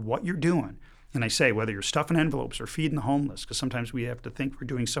don't care what you're doing. And I say, whether you're stuffing envelopes or feeding the homeless, because sometimes we have to think we're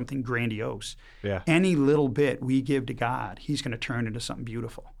doing something grandiose. Yeah. Any little bit we give to God, he's going to turn into something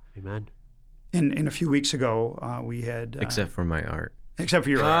beautiful. Amen. And a few weeks ago, we had... except for my art. Except for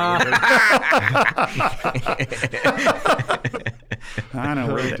your art. I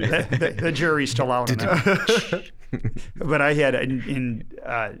know. The jury's still out on that. But I had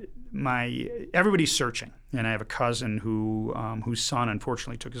everybody's searching, and I have a cousin whose son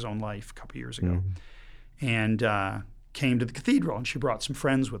unfortunately took his own life a couple years ago, and came to the cathedral, and she brought some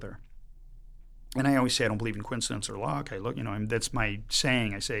friends with her. And I always say I don't believe in coincidence or luck. I look, that's my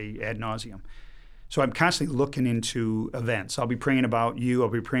saying. I say ad nauseum. So I'm constantly looking into events. I'll be praying about you. I'll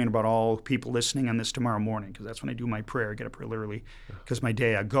be praying about all people listening on this tomorrow morning, because that's when I do my prayer. I get up real early, because my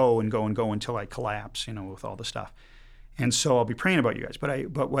day I go until I collapse, with all the stuff. And so I'll be praying about you guys.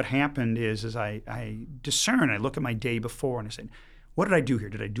 But what happened is I discern. I look at my day before, and I say, what did I do here?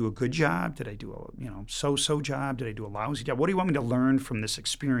 Did I do a good job? Did I do a so-so job? Did I do a lousy job? What do you want me to learn from this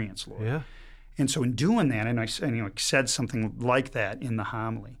experience, Lord? Yeah. And so in doing that, and I said something like that in the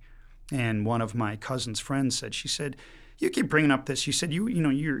homily. And one of my cousin's friends said, she said, you keep bringing up this. You said,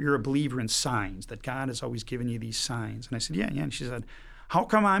 you're a believer in signs, that God has always given you these signs. And I said, yeah. And she said, how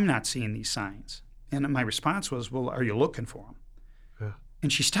come I'm not seeing these signs? And my response was, well, are you looking for them? Yeah.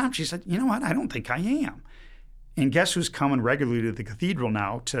 And she stopped. She said, you know what? I don't think I am. And guess who's coming regularly to the cathedral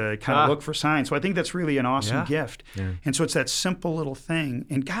now to kind of look for signs? So I think that's really an awesome gift. Yeah. And so it's that simple little thing.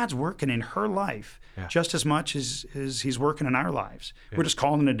 And God's working in her life just as much as he's working in our lives. Yeah. We're just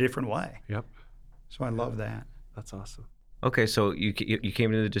calling it a different way. Yep. So I love that. That's awesome. Okay, so you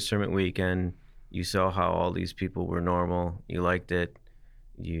came to the discernment weekend. You saw how all these people were normal. You liked it.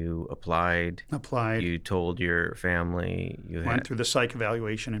 You applied. You told your family. You went through the psych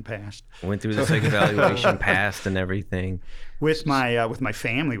evaluation and passed. Went through the psych evaluation, passed, and everything. With my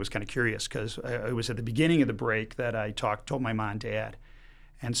family, it was kind of curious because it was at the beginning of the break that I told my mom and dad.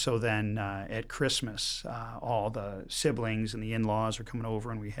 And so then at Christmas, all the siblings and the in-laws are coming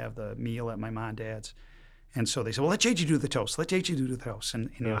over, and we have the meal at my mom and dad's. And so they said, well, let JG do the toast. Let JG do the toast. And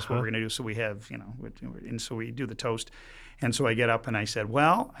that's what we're going to do. So we have, and so we do the toast. And so I get up and I said,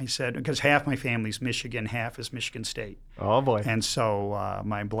 because half my family's Michigan, half is Michigan State. Oh, boy. And so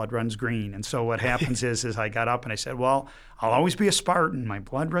my blood runs green. And so what happens is I got up and I said, well, I'll always be a Spartan. My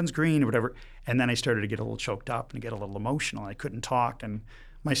blood runs green or whatever. And then I started to get a little choked up and get a little emotional. I couldn't talk. And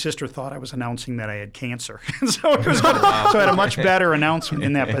my sister thought I was announcing that I had cancer. So it was so I had a much better announcement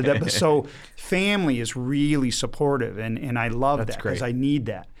in that. But so family is really supportive, and I love that because I need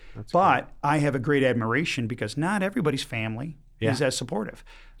that. But I have a great admiration because not everybody's family is as supportive.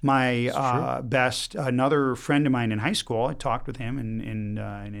 My another friend of mine in high school, I talked with him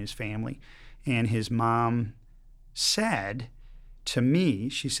and his family, and his mom said to me,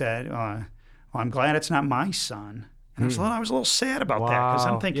 she said, well, I'm glad it's not my son. And I was a little sad about that because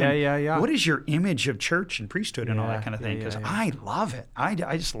I'm thinking, what is your image of church and priesthood and all that kind of thing? Because I love it. I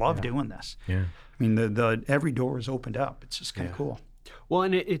just love doing this. Yeah. I mean, the every door is opened up. It's just kind of cool. Well,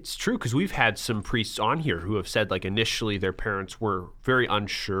 and it's true because we've had some priests on here who have said like initially their parents were very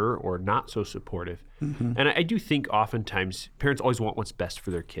unsure or not so supportive. Mm-hmm. And I do think oftentimes parents always want what's best for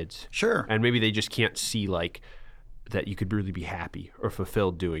their kids. Sure. And maybe they just can't see like that you could really be happy or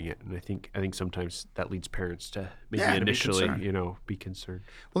fulfilled doing it. And I think sometimes that leads parents to maybe initially, be concerned.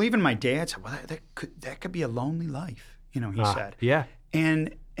 Well, even my dad said, well, that could be a lonely life, he said. Yeah.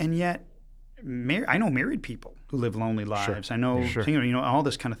 And yet I know married people who live lonely lives. Sure. I know, all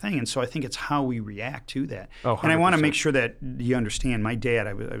this kind of thing. And so I think it's how we react to that. Oh, 100%. And I want to make sure that you understand my dad,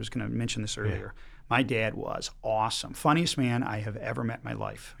 I was going to mention this earlier. Yeah. My dad was awesome. Funniest man I have ever met in my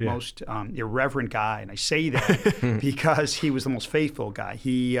life. Yeah. Most irreverent guy. And I say that because he was the most faithful guy.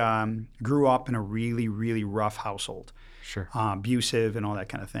 He grew up in a really, really rough household. Sure. Abusive and all that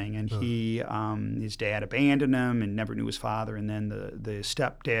kind of thing. And his dad abandoned him and never knew his father. And then the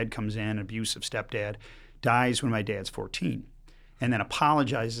stepdad comes in, abusive stepdad, dies when my dad's 14. And then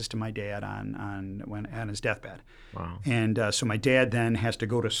apologizes to my dad on his deathbed. Wow. And so my dad then has to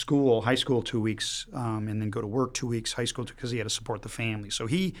go to school, high school 2 weeks, and then go to work 2 weeks, high school, because he had to support the family. So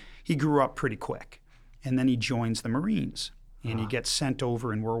he grew up pretty quick. And then he joins the Marines. And he gets sent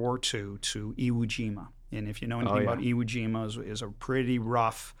over in World War II to Iwo Jima. And if you know anything about Iwo Jima, is a pretty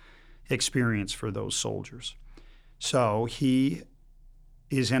rough experience for those soldiers. So he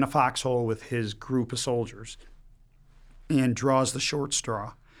is in a foxhole with his group of soldiers and draws the short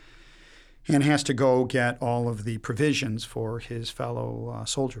straw and has to go get all of the provisions for his fellow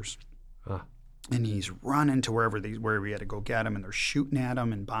soldiers. And he's running to where we had to go get him, and they're shooting at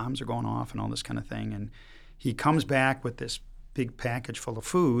him, and bombs are going off and all this kind of thing. And he comes back with this big package full of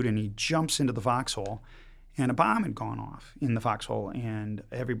food, and he jumps into the foxhole, and a bomb had gone off in the foxhole, and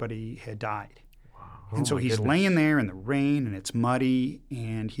everybody had died. And so he's laying there in the rain, and it's muddy,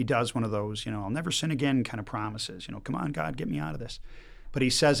 and he does one of those, I'll never sin again kind of promises. Come on, God, get me out of this. But he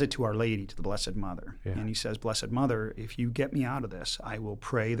says it to Our Lady, to the Blessed Mother. Yeah. And he says, Blessed Mother, if you get me out of this, I will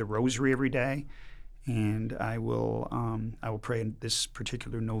pray the rosary every day, and I will pray this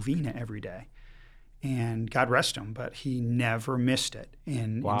particular novena every day. And God rest him, but he never missed it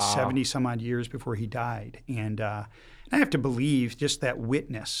in 70-some-odd years before he died. And I have to believe just that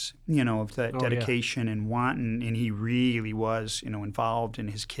witness, of that dedication and wanting, and he really was, involved in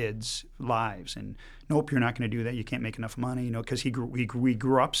his kids' lives. And nope, you're not going to do that. You can't make enough money, because we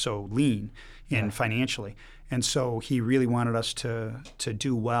grew up so lean and financially. And so he really wanted us to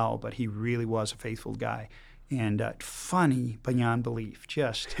do well, but he really was a faithful guy. And funny beyond belief,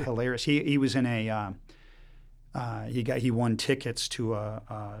 just hilarious. He was in a he won tickets to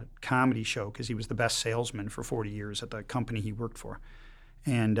a comedy show because he was the best salesman for 40 years at the company he worked for,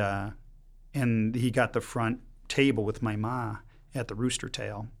 and he got the front table with my ma at the Rooster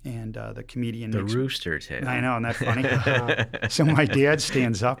Tail, and the comedian. Rooster Tail. I know, isn't that funny? So my dad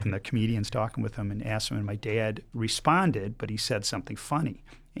stands up, and the comedian's talking with him and asks him, and my dad responded, but he said something funny.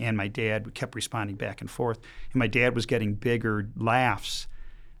 And my dad kept responding back and forth. And my dad was getting bigger laughs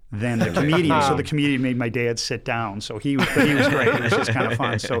than the comedian. So the comedian made my dad sit down. So he was great. It was just kind of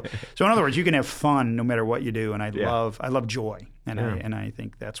fun. So in other words, you can have fun no matter what you do, and I love joy, and I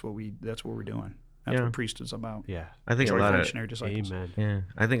think that's what we're doing. That's what priesthood's about. Yeah, I think a lot of missionary disciples. Amen. Yeah,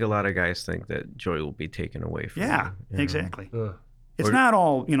 I think a lot of guys think that joy will be taken away from you. Exactly. It's not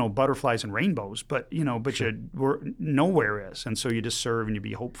all butterflies and rainbows, but nowhere is, and so you just serve and you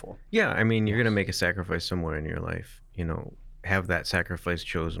be hopeful. Yeah, I mean, you're going to make a sacrifice somewhere in your life. Have that sacrifice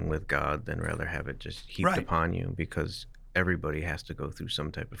chosen with God, than rather have it just heaped upon you, because everybody has to go through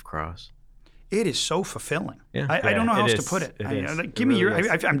some type of cross. It is so fulfilling. Yeah. I don't know how else to put it. Give me your.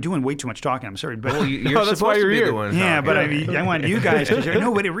 I'm doing way too much talking. I'm sorry, but you're that's why you're here. The one yeah, but I want you guys to share.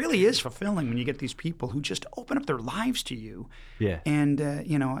 No, but it really is fulfilling when you get these people who just open up their lives to you. Yeah. And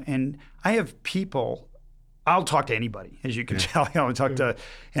and I have people. I'll talk to anybody, as you can tell. I'll talk to,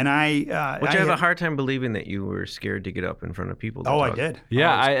 and I. Which I have a hard time believing that you were scared to get up in front of people. I did.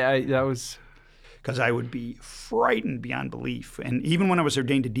 Yeah, I that was. Because I would be frightened beyond belief. And even when I was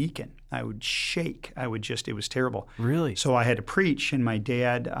ordained a deacon, I would shake. It was terrible. Really? So I had to preach, and my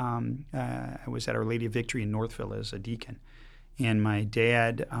dad, I was at Our Lady of Victory in Northville as a deacon. And my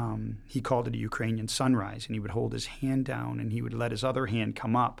dad, he called it a Ukrainian sunrise, and he would hold his hand down, and he would let his other hand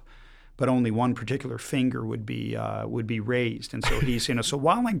come up, but only one particular finger would be raised. And so he's, so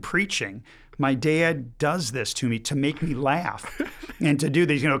while I'm preaching, my dad does this to me to make me laugh and to do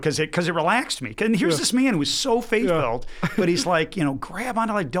these, because it relaxed me. And here's this man who was so faith-filled, but he's like, grab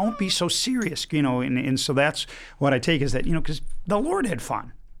onto it, don't be so serious, and so that's what I take is that, because the Lord had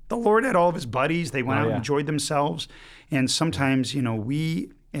fun. The Lord had all of his buddies. They went out and enjoyed themselves. And sometimes,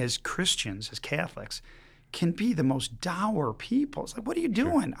 we as Christians, as Catholics, can be the most dour people. It's like, what are you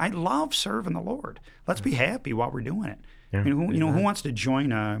doing? Sure. I love serving the Lord. Let's be happy while we're doing it. Yeah. Who wants to join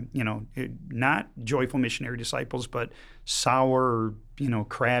not joyful missionary disciples, but sour,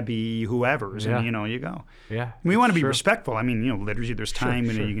 crabby whoever's, and you go. Yeah. We want to be respectful. I mean, liturgy, there's time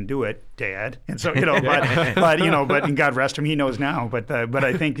when you can do it, Dad. And so, but and God rest him, he knows now. But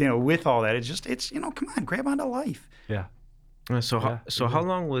I think, with all that, it's come on, grab onto life. Yeah. So how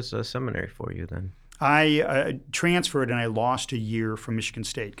long was seminary for you then? I transferred and I lost a year from Michigan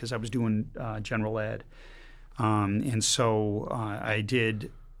State because I was doing general ed, and so I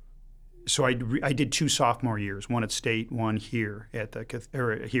did. So I did 2 sophomore years, one at State, one here at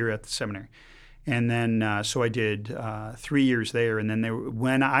the seminary, and then so I did 3 years there. And then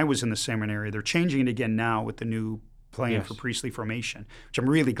when I was in the seminary, they're changing it again now with the new plan for priestly formation, which I'm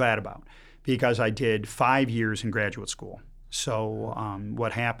really glad about because I did 5 years in graduate school. So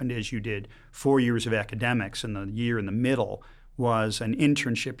what happened is you did 4 years of academics, and the year in the middle was an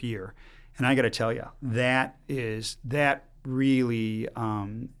internship year. And I got to tell you, that really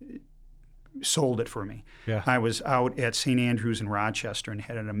sold it for me. Yeah. I was out at St. Andrews in Rochester and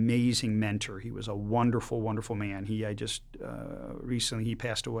had an amazing mentor. He was a wonderful, wonderful man. Recently he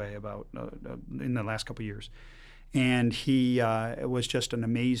passed away about in the last couple of years. And he was just an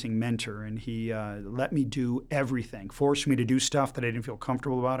amazing mentor, and he let me do everything, forced me to do stuff that I didn't feel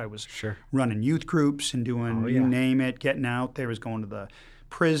comfortable about. I was running youth groups and doing, you name it, getting out there, was going to the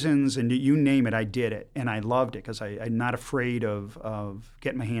prisons, and you name it, I did it. And I loved it because I'm not afraid of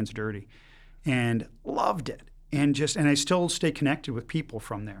getting my hands dirty, and loved it. And I still stay connected with people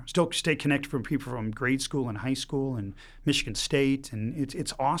from there. Still stay connected with people from grade school and high school and Michigan State, and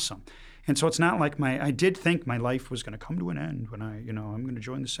it's awesome. And so it's not like I did think my life was going to come to an end when I'm going to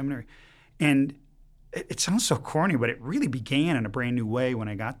join the seminary. And it sounds so corny, but it really began in a brand new way when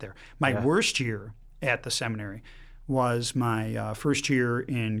I got there. My worst year at the seminary was my first year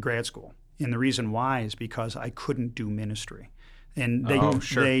in grad school. And the reason why is because I couldn't do ministry. And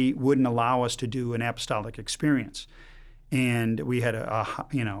they wouldn't allow us to do an apostolic experience. And we had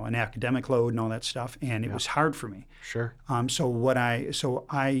an academic load and all that stuff, and it was hard for me. Sure. So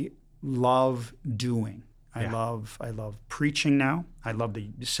I love doing. I love preaching now. I love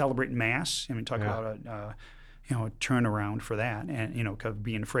to celebrate Mass. I mean, talk about a turnaround for that, and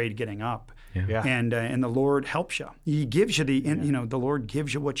being afraid of getting up. Yeah. And the Lord helps you. He gives you the Lord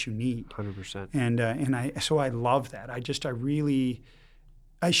gives you what you need. 100%. And I love that. I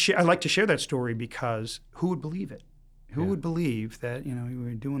like to share that story because who would believe it? Who would believe that we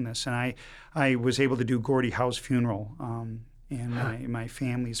were doing this? And I was able to do Gordie Howe's funeral. And my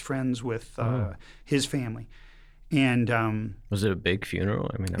family's friends with his family. And was it a big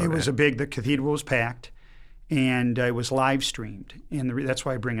funeral? I mean, it was the cathedral was packed, and it was live streamed. And that's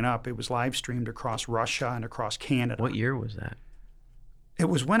why I bring it up. It was live streamed across Russia and across Canada. What year was that? It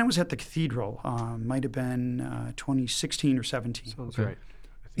was when I was at the cathedral. Might have been 2016 or 17. Sounds right.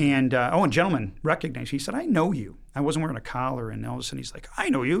 And a gentleman recognized. He said, "I know you." I wasn't wearing a collar, and all of a sudden he's like, "I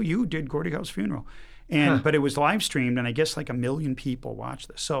know you. You did Gordie Howe's funeral," but it was live streamed, and I guess like 1 million people watched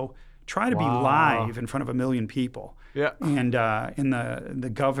this. So try to be live in front of 1 million people. Yeah. And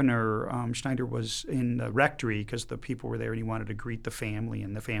the governor Schneider was in the rectory because the people were there, and he wanted to greet the family,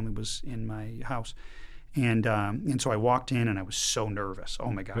 and the family was in my house. And so I walked in, and I was so nervous.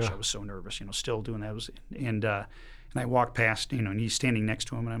 Oh my gosh, I was so nervous. Still doing that. And I walked past, and he's standing next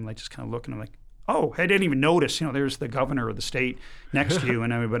to him, and I'm like just kind of looking. I'm like, oh, I didn't even notice. There's the governor of the state next to you,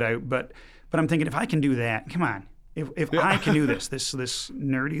 and but I'm thinking, if I can do that, come on, if I can do this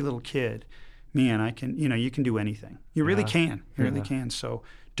nerdy little kid, man, I can. You can do anything. You really can. You really can. So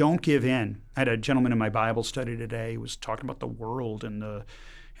don't give in. I had a gentleman in my Bible study today who was talking about the world and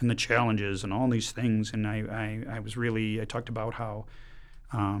the challenges and all these things, and I talked about how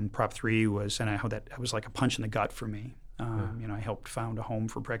Prop 3 was, and how that was like a punch in the gut for me. I helped found a home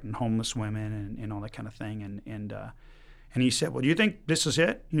for pregnant homeless women and all that kind of thing, and he said, "Well, do you think this is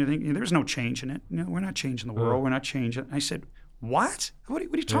it? You think there's no change in it? We're not changing the world. We're not changing." I said, "What? What are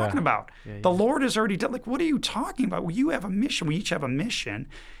you talking about? The Lord has already done." Like, what are you talking about? Well, you have a mission. We each have a mission,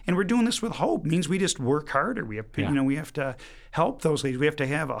 and we're doing this with hope. It means we just work harder. We have, we have to help those ladies. We have to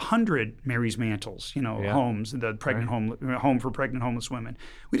have 100 Mary's Mantles, homes, the pregnant home for pregnant homeless women.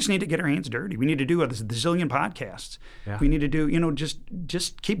 We just need to get our hands dirty. We need to do a zillion podcasts. Yeah. We need to do,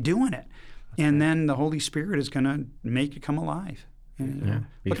 just keep doing it, and then the Holy Spirit is going to make it come alive.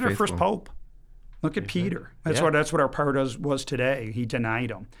 Look at our first pope. Look at Peter. That's what our part was today. He denied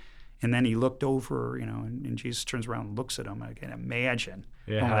him. And then he looked over, and Jesus turns around and looks at him. I can imagine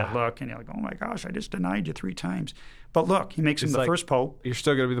that look. And you're like, oh my gosh, I just denied you 3 times. But look, he makes him the first pope. You're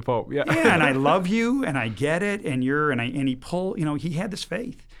still going to be the pope. Yeah. Yeah, and I love you, and I get it, and he had this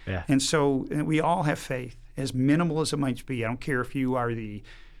faith. Yeah. And so we all have faith, as minimal as it might be. I don't care if you are the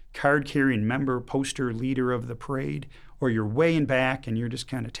card-carrying member, poster leader of the parade, or you're way in back and you're just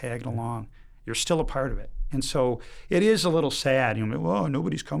kind of tagging along. You're still a part of it. And so it is a little sad. Well,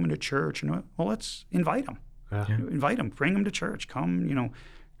 nobody's coming to church. Well, let's invite them. Yeah. Invite them. Bring them to church. Come,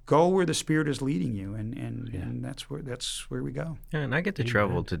 go where the Spirit is leading you. And that's where we go. Yeah, and I get to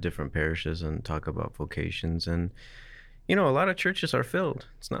travel to different parishes and talk about vocations. And, a lot of churches are filled.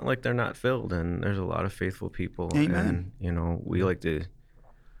 It's not like they're not filled. And there's a lot of faithful people. Amen. And, we like to...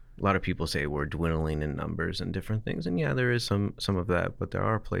 A lot of people say we're dwindling in numbers and different things, and there is some of that, but there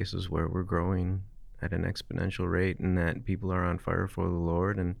are places where we're growing at an exponential rate, and that people are on fire for the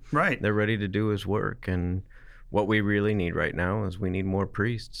Lord, and they're ready to do His work. And what we really need right now is we need more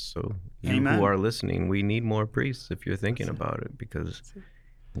priests. So you who are listening, we need more priests if you're thinking about it, because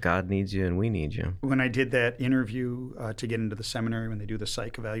God needs you and we need you. When I did that interview to get into the seminary, when they do the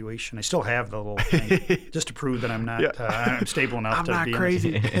psych evaluation, I still have the little thing just to prove that I'm not I'm stable enough to be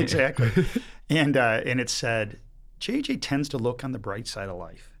crazy. Exactly. And it said, JJ tends to look on the bright side of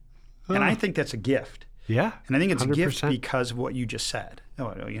life. And I think that's a gift. Yeah. And I think it's 100%. A gift because of what you just said.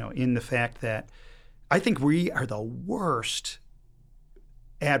 In the fact that I think we are the worst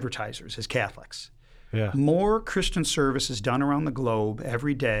advertisers as Catholics. Yeah. More Christian service is done around the globe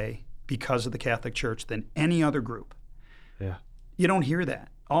every day because of the Catholic Church than any other group. Yeah. You don't hear that.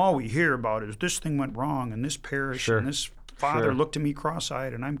 All we hear about is this thing went wrong and this parish and this father looked at me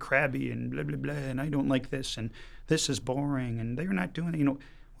cross-eyed and I'm crabby and blah, blah, blah, and I don't like this and this is boring and they're not doing it.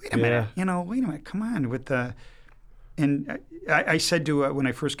 Wait a minute, come on. And I said to, when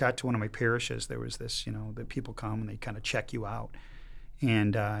I first got to one of my parishes, there was this, that people come and they kind of check you out.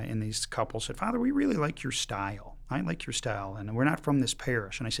 And these couples said, Father, we really like your style. I like your style, and we're not from this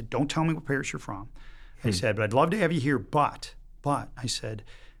parish. And I said, don't tell me what parish you're from. I said, but I'd love to have you here, but I said,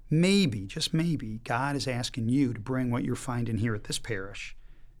 maybe, just maybe, God is asking you to bring what you're finding here at this parish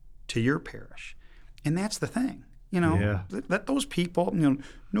to your parish. And that's the thing. Let those people,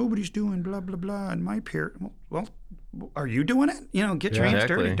 nobody's doing blah, blah, blah in my parish. Well, are you doing it? Get your hands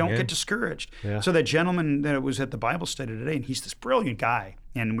dirty. Don't get discouraged. Yeah. So that gentleman that was at the Bible study today, and he's this brilliant guy,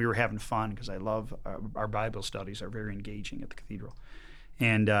 and we were having fun because I love our Bible studies are very engaging at the Cathedral.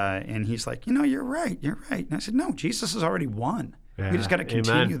 And he's like, you're right. And I said, no, Jesus has already won. Yeah. We just got to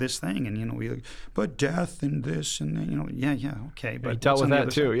continue this thing, and but death and this and okay. But he dealt with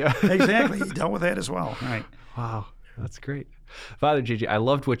that too, exactly. He dealt with that as well, right? Wow, that's great, Father JJ. I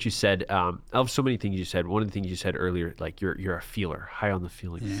loved what you said. I love so many things you said. One of the things you said earlier, like you're a feeler, high on the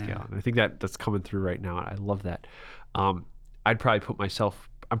feeling scale, and I think that's coming through right now. I love that. I'd probably put myself.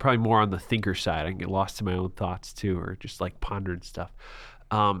 I'm probably more on the thinker side. I can get lost in my own thoughts too, or just like pondering stuff.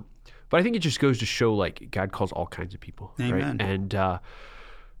 But I think it just goes to show, like, God calls all kinds of people, Amen. Right? And I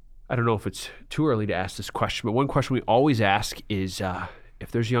don't know if it's too early to ask this question, but one question we always ask is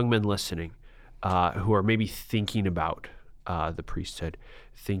if there's young men listening who are maybe thinking about the priesthood,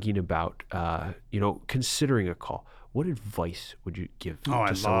 thinking about, considering a call, what advice would you give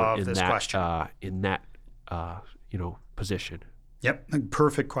to someone in that question. In that position? Yep, a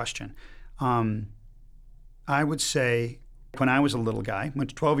perfect question. I would say when I was a little guy, went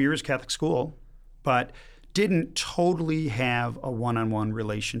to 12 years Catholic school, but didn't totally have a one-on-one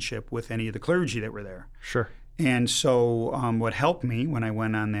relationship with any of the clergy that were there. Sure. And so what helped me when I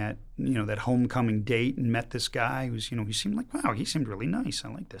went on that, that homecoming date and met this guy who's, he seemed like, wow, he seemed really nice. I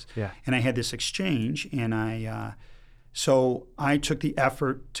like this. Yeah. And I had this exchange, and so I took the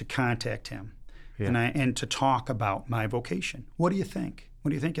effort to contact him. Yeah. And to talk about my vocation. What do you think? What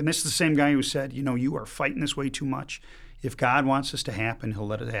do you think? And this is the same guy who said, you are fighting this way too much. If God wants this to happen, he'll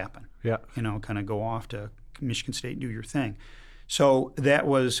let it happen. Yeah. Kind of go off to Michigan State and do your thing. So that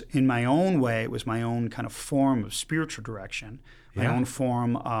was, in my own way, it was my own kind of form of spiritual direction, my own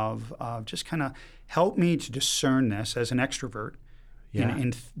form of just kind of help me to discern this as an extrovert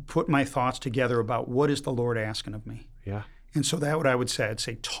and put my thoughts together about what is the Lord asking of me. Yeah. And so that's what I would say. I'd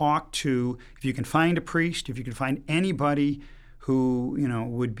say talk to, if you can find a priest, if you can find anybody who,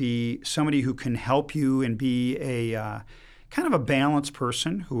 would be somebody who can help you and be a kind of a balanced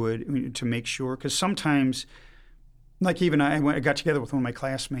person who would, to make sure, because sometimes, like even I got together with one of my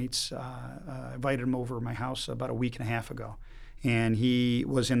classmates, invited him over to my house about a week and a half ago, and he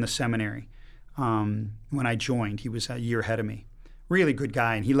was in the seminary when I joined. He was a year ahead of me. Really good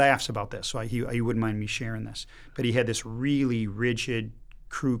guy, and he laughs about this, so he wouldn't mind me sharing this. But he had this really rigid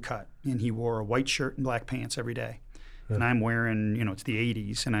crew cut, and he wore a white shirt and black pants every day. Yeah. And I'm wearing, it's the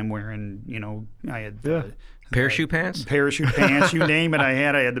 80s, and I'm wearing, I had parachute pants? Parachute pants, you name it, I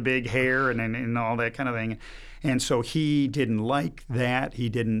had the big hair and all that kind of thing. And so he didn't like that. He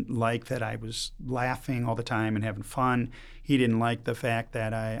didn't like that I was laughing all the time and having fun. He didn't like the fact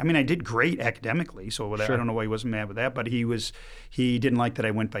that I did great academically, so I don't know why he wasn't mad with that, but he didn't like that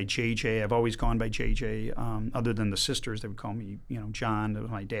I went by JJ. I've always gone by JJ, other than the sisters. They would call me, John. That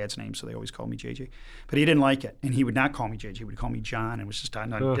was my dad's name, so they always called me JJ. But he didn't like it, and he would not call me JJ. He would call me John, and it was just, it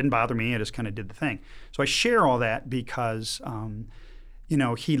didn't bother me. I just kind of did the thing. So I share all that because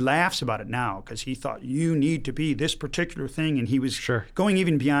he laughs about it now because he thought you need to be this particular thing, and he was going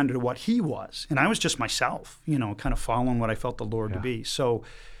even beyond to what he was, and I was just myself, kind of following what I felt the Lord to be. So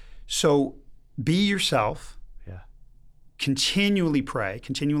be yourself. Yeah. Continually pray.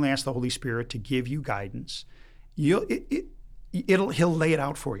 Continually ask the Holy Spirit to give you guidance. He'll lay it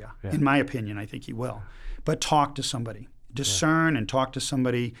out for you. Yeah. In my opinion, I think he will. But talk to somebody. Discern and talk to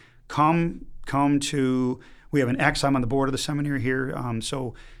somebody. Come to. We have an I'm on the board of the seminary here,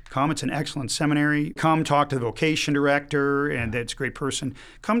 so come. It's an excellent seminary. Come talk to the vocation director, and that's a great person.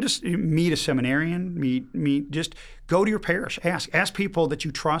 Come just meet a seminarian. Meet. Just go to your parish. Ask people that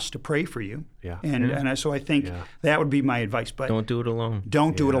you trust to pray for you. Yeah. And so I think that would be my advice. But don't do it alone.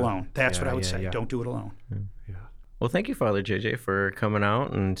 Don't do it alone. That's what I would say. Yeah. Don't do it alone. Yeah. Well, thank you, Father JJ, for coming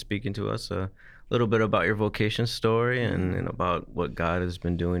out and speaking to us a little bit about your vocation story and about what God has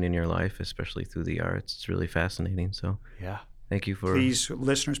been doing in your life, especially through the arts. It's really fascinating. So thank you for... Please,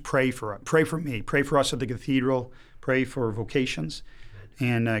 listeners, pray for me. Pray for us at the Cathedral. Pray for vocations.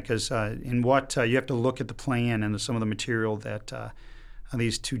 And because in what you have to look at the plan and some of the material that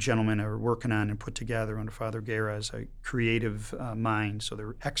these two gentlemen are working on and put together under Father Giera as a creative mind. So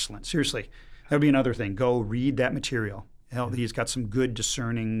they're excellent. Seriously, that would be another thing. Go read that material. He's got some good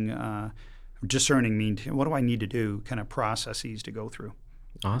discerning means what do I need to do kind of processes to go through.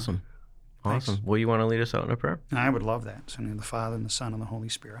 Awesome. Thanks. Well, you want to lead us out in a prayer? I would love that. So in the name of the Father and the Son and the Holy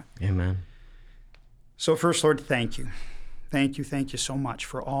Spirit. Amen. So first, Lord, thank you. Thank you so much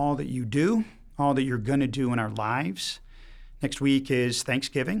for all that you do, all that you're going to do in our lives. Next week is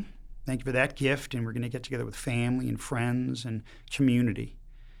Thanksgiving. Thank you for that gift, and we're going to get together with family and friends and community.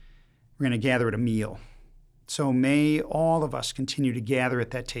 We're going to gather at a meal. So may all of us continue to gather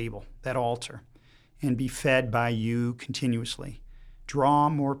at that table, that altar, and be fed by you continuously. Draw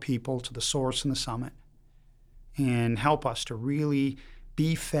more people to the source and the summit, and help us to really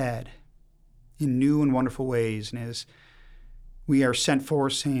be fed in new and wonderful ways. And as we are sent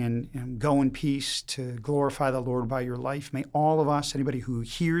forth saying, go in peace to glorify the Lord by your life, may all of us, anybody who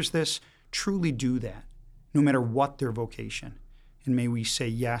hears this, truly do that, no matter what their vocation. And may we say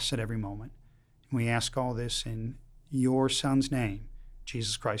yes at every moment. We ask all this in your Son's name,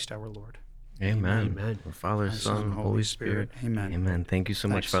 Jesus Christ our Lord. Amen. Amen. Father, Son, Holy Spirit. Amen. Amen. Thank you so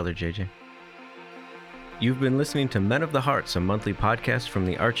much, Father JJ. You've been listening to Men of the Hearts, a monthly podcast from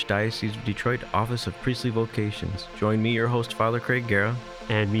the Archdiocese of Detroit Office of Priestly Vocations. Join me, your host, Father Craig Giera,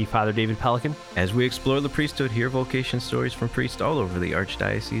 And me, Father David Pellican, as we explore the priesthood, hear vocation stories from priests all over the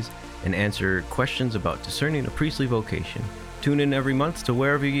Archdiocese, and answer questions about discerning a priestly vocation. Tune in every month to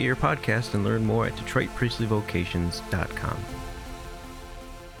wherever you get your podcast and learn more at DetroitPriestlyVocations.com.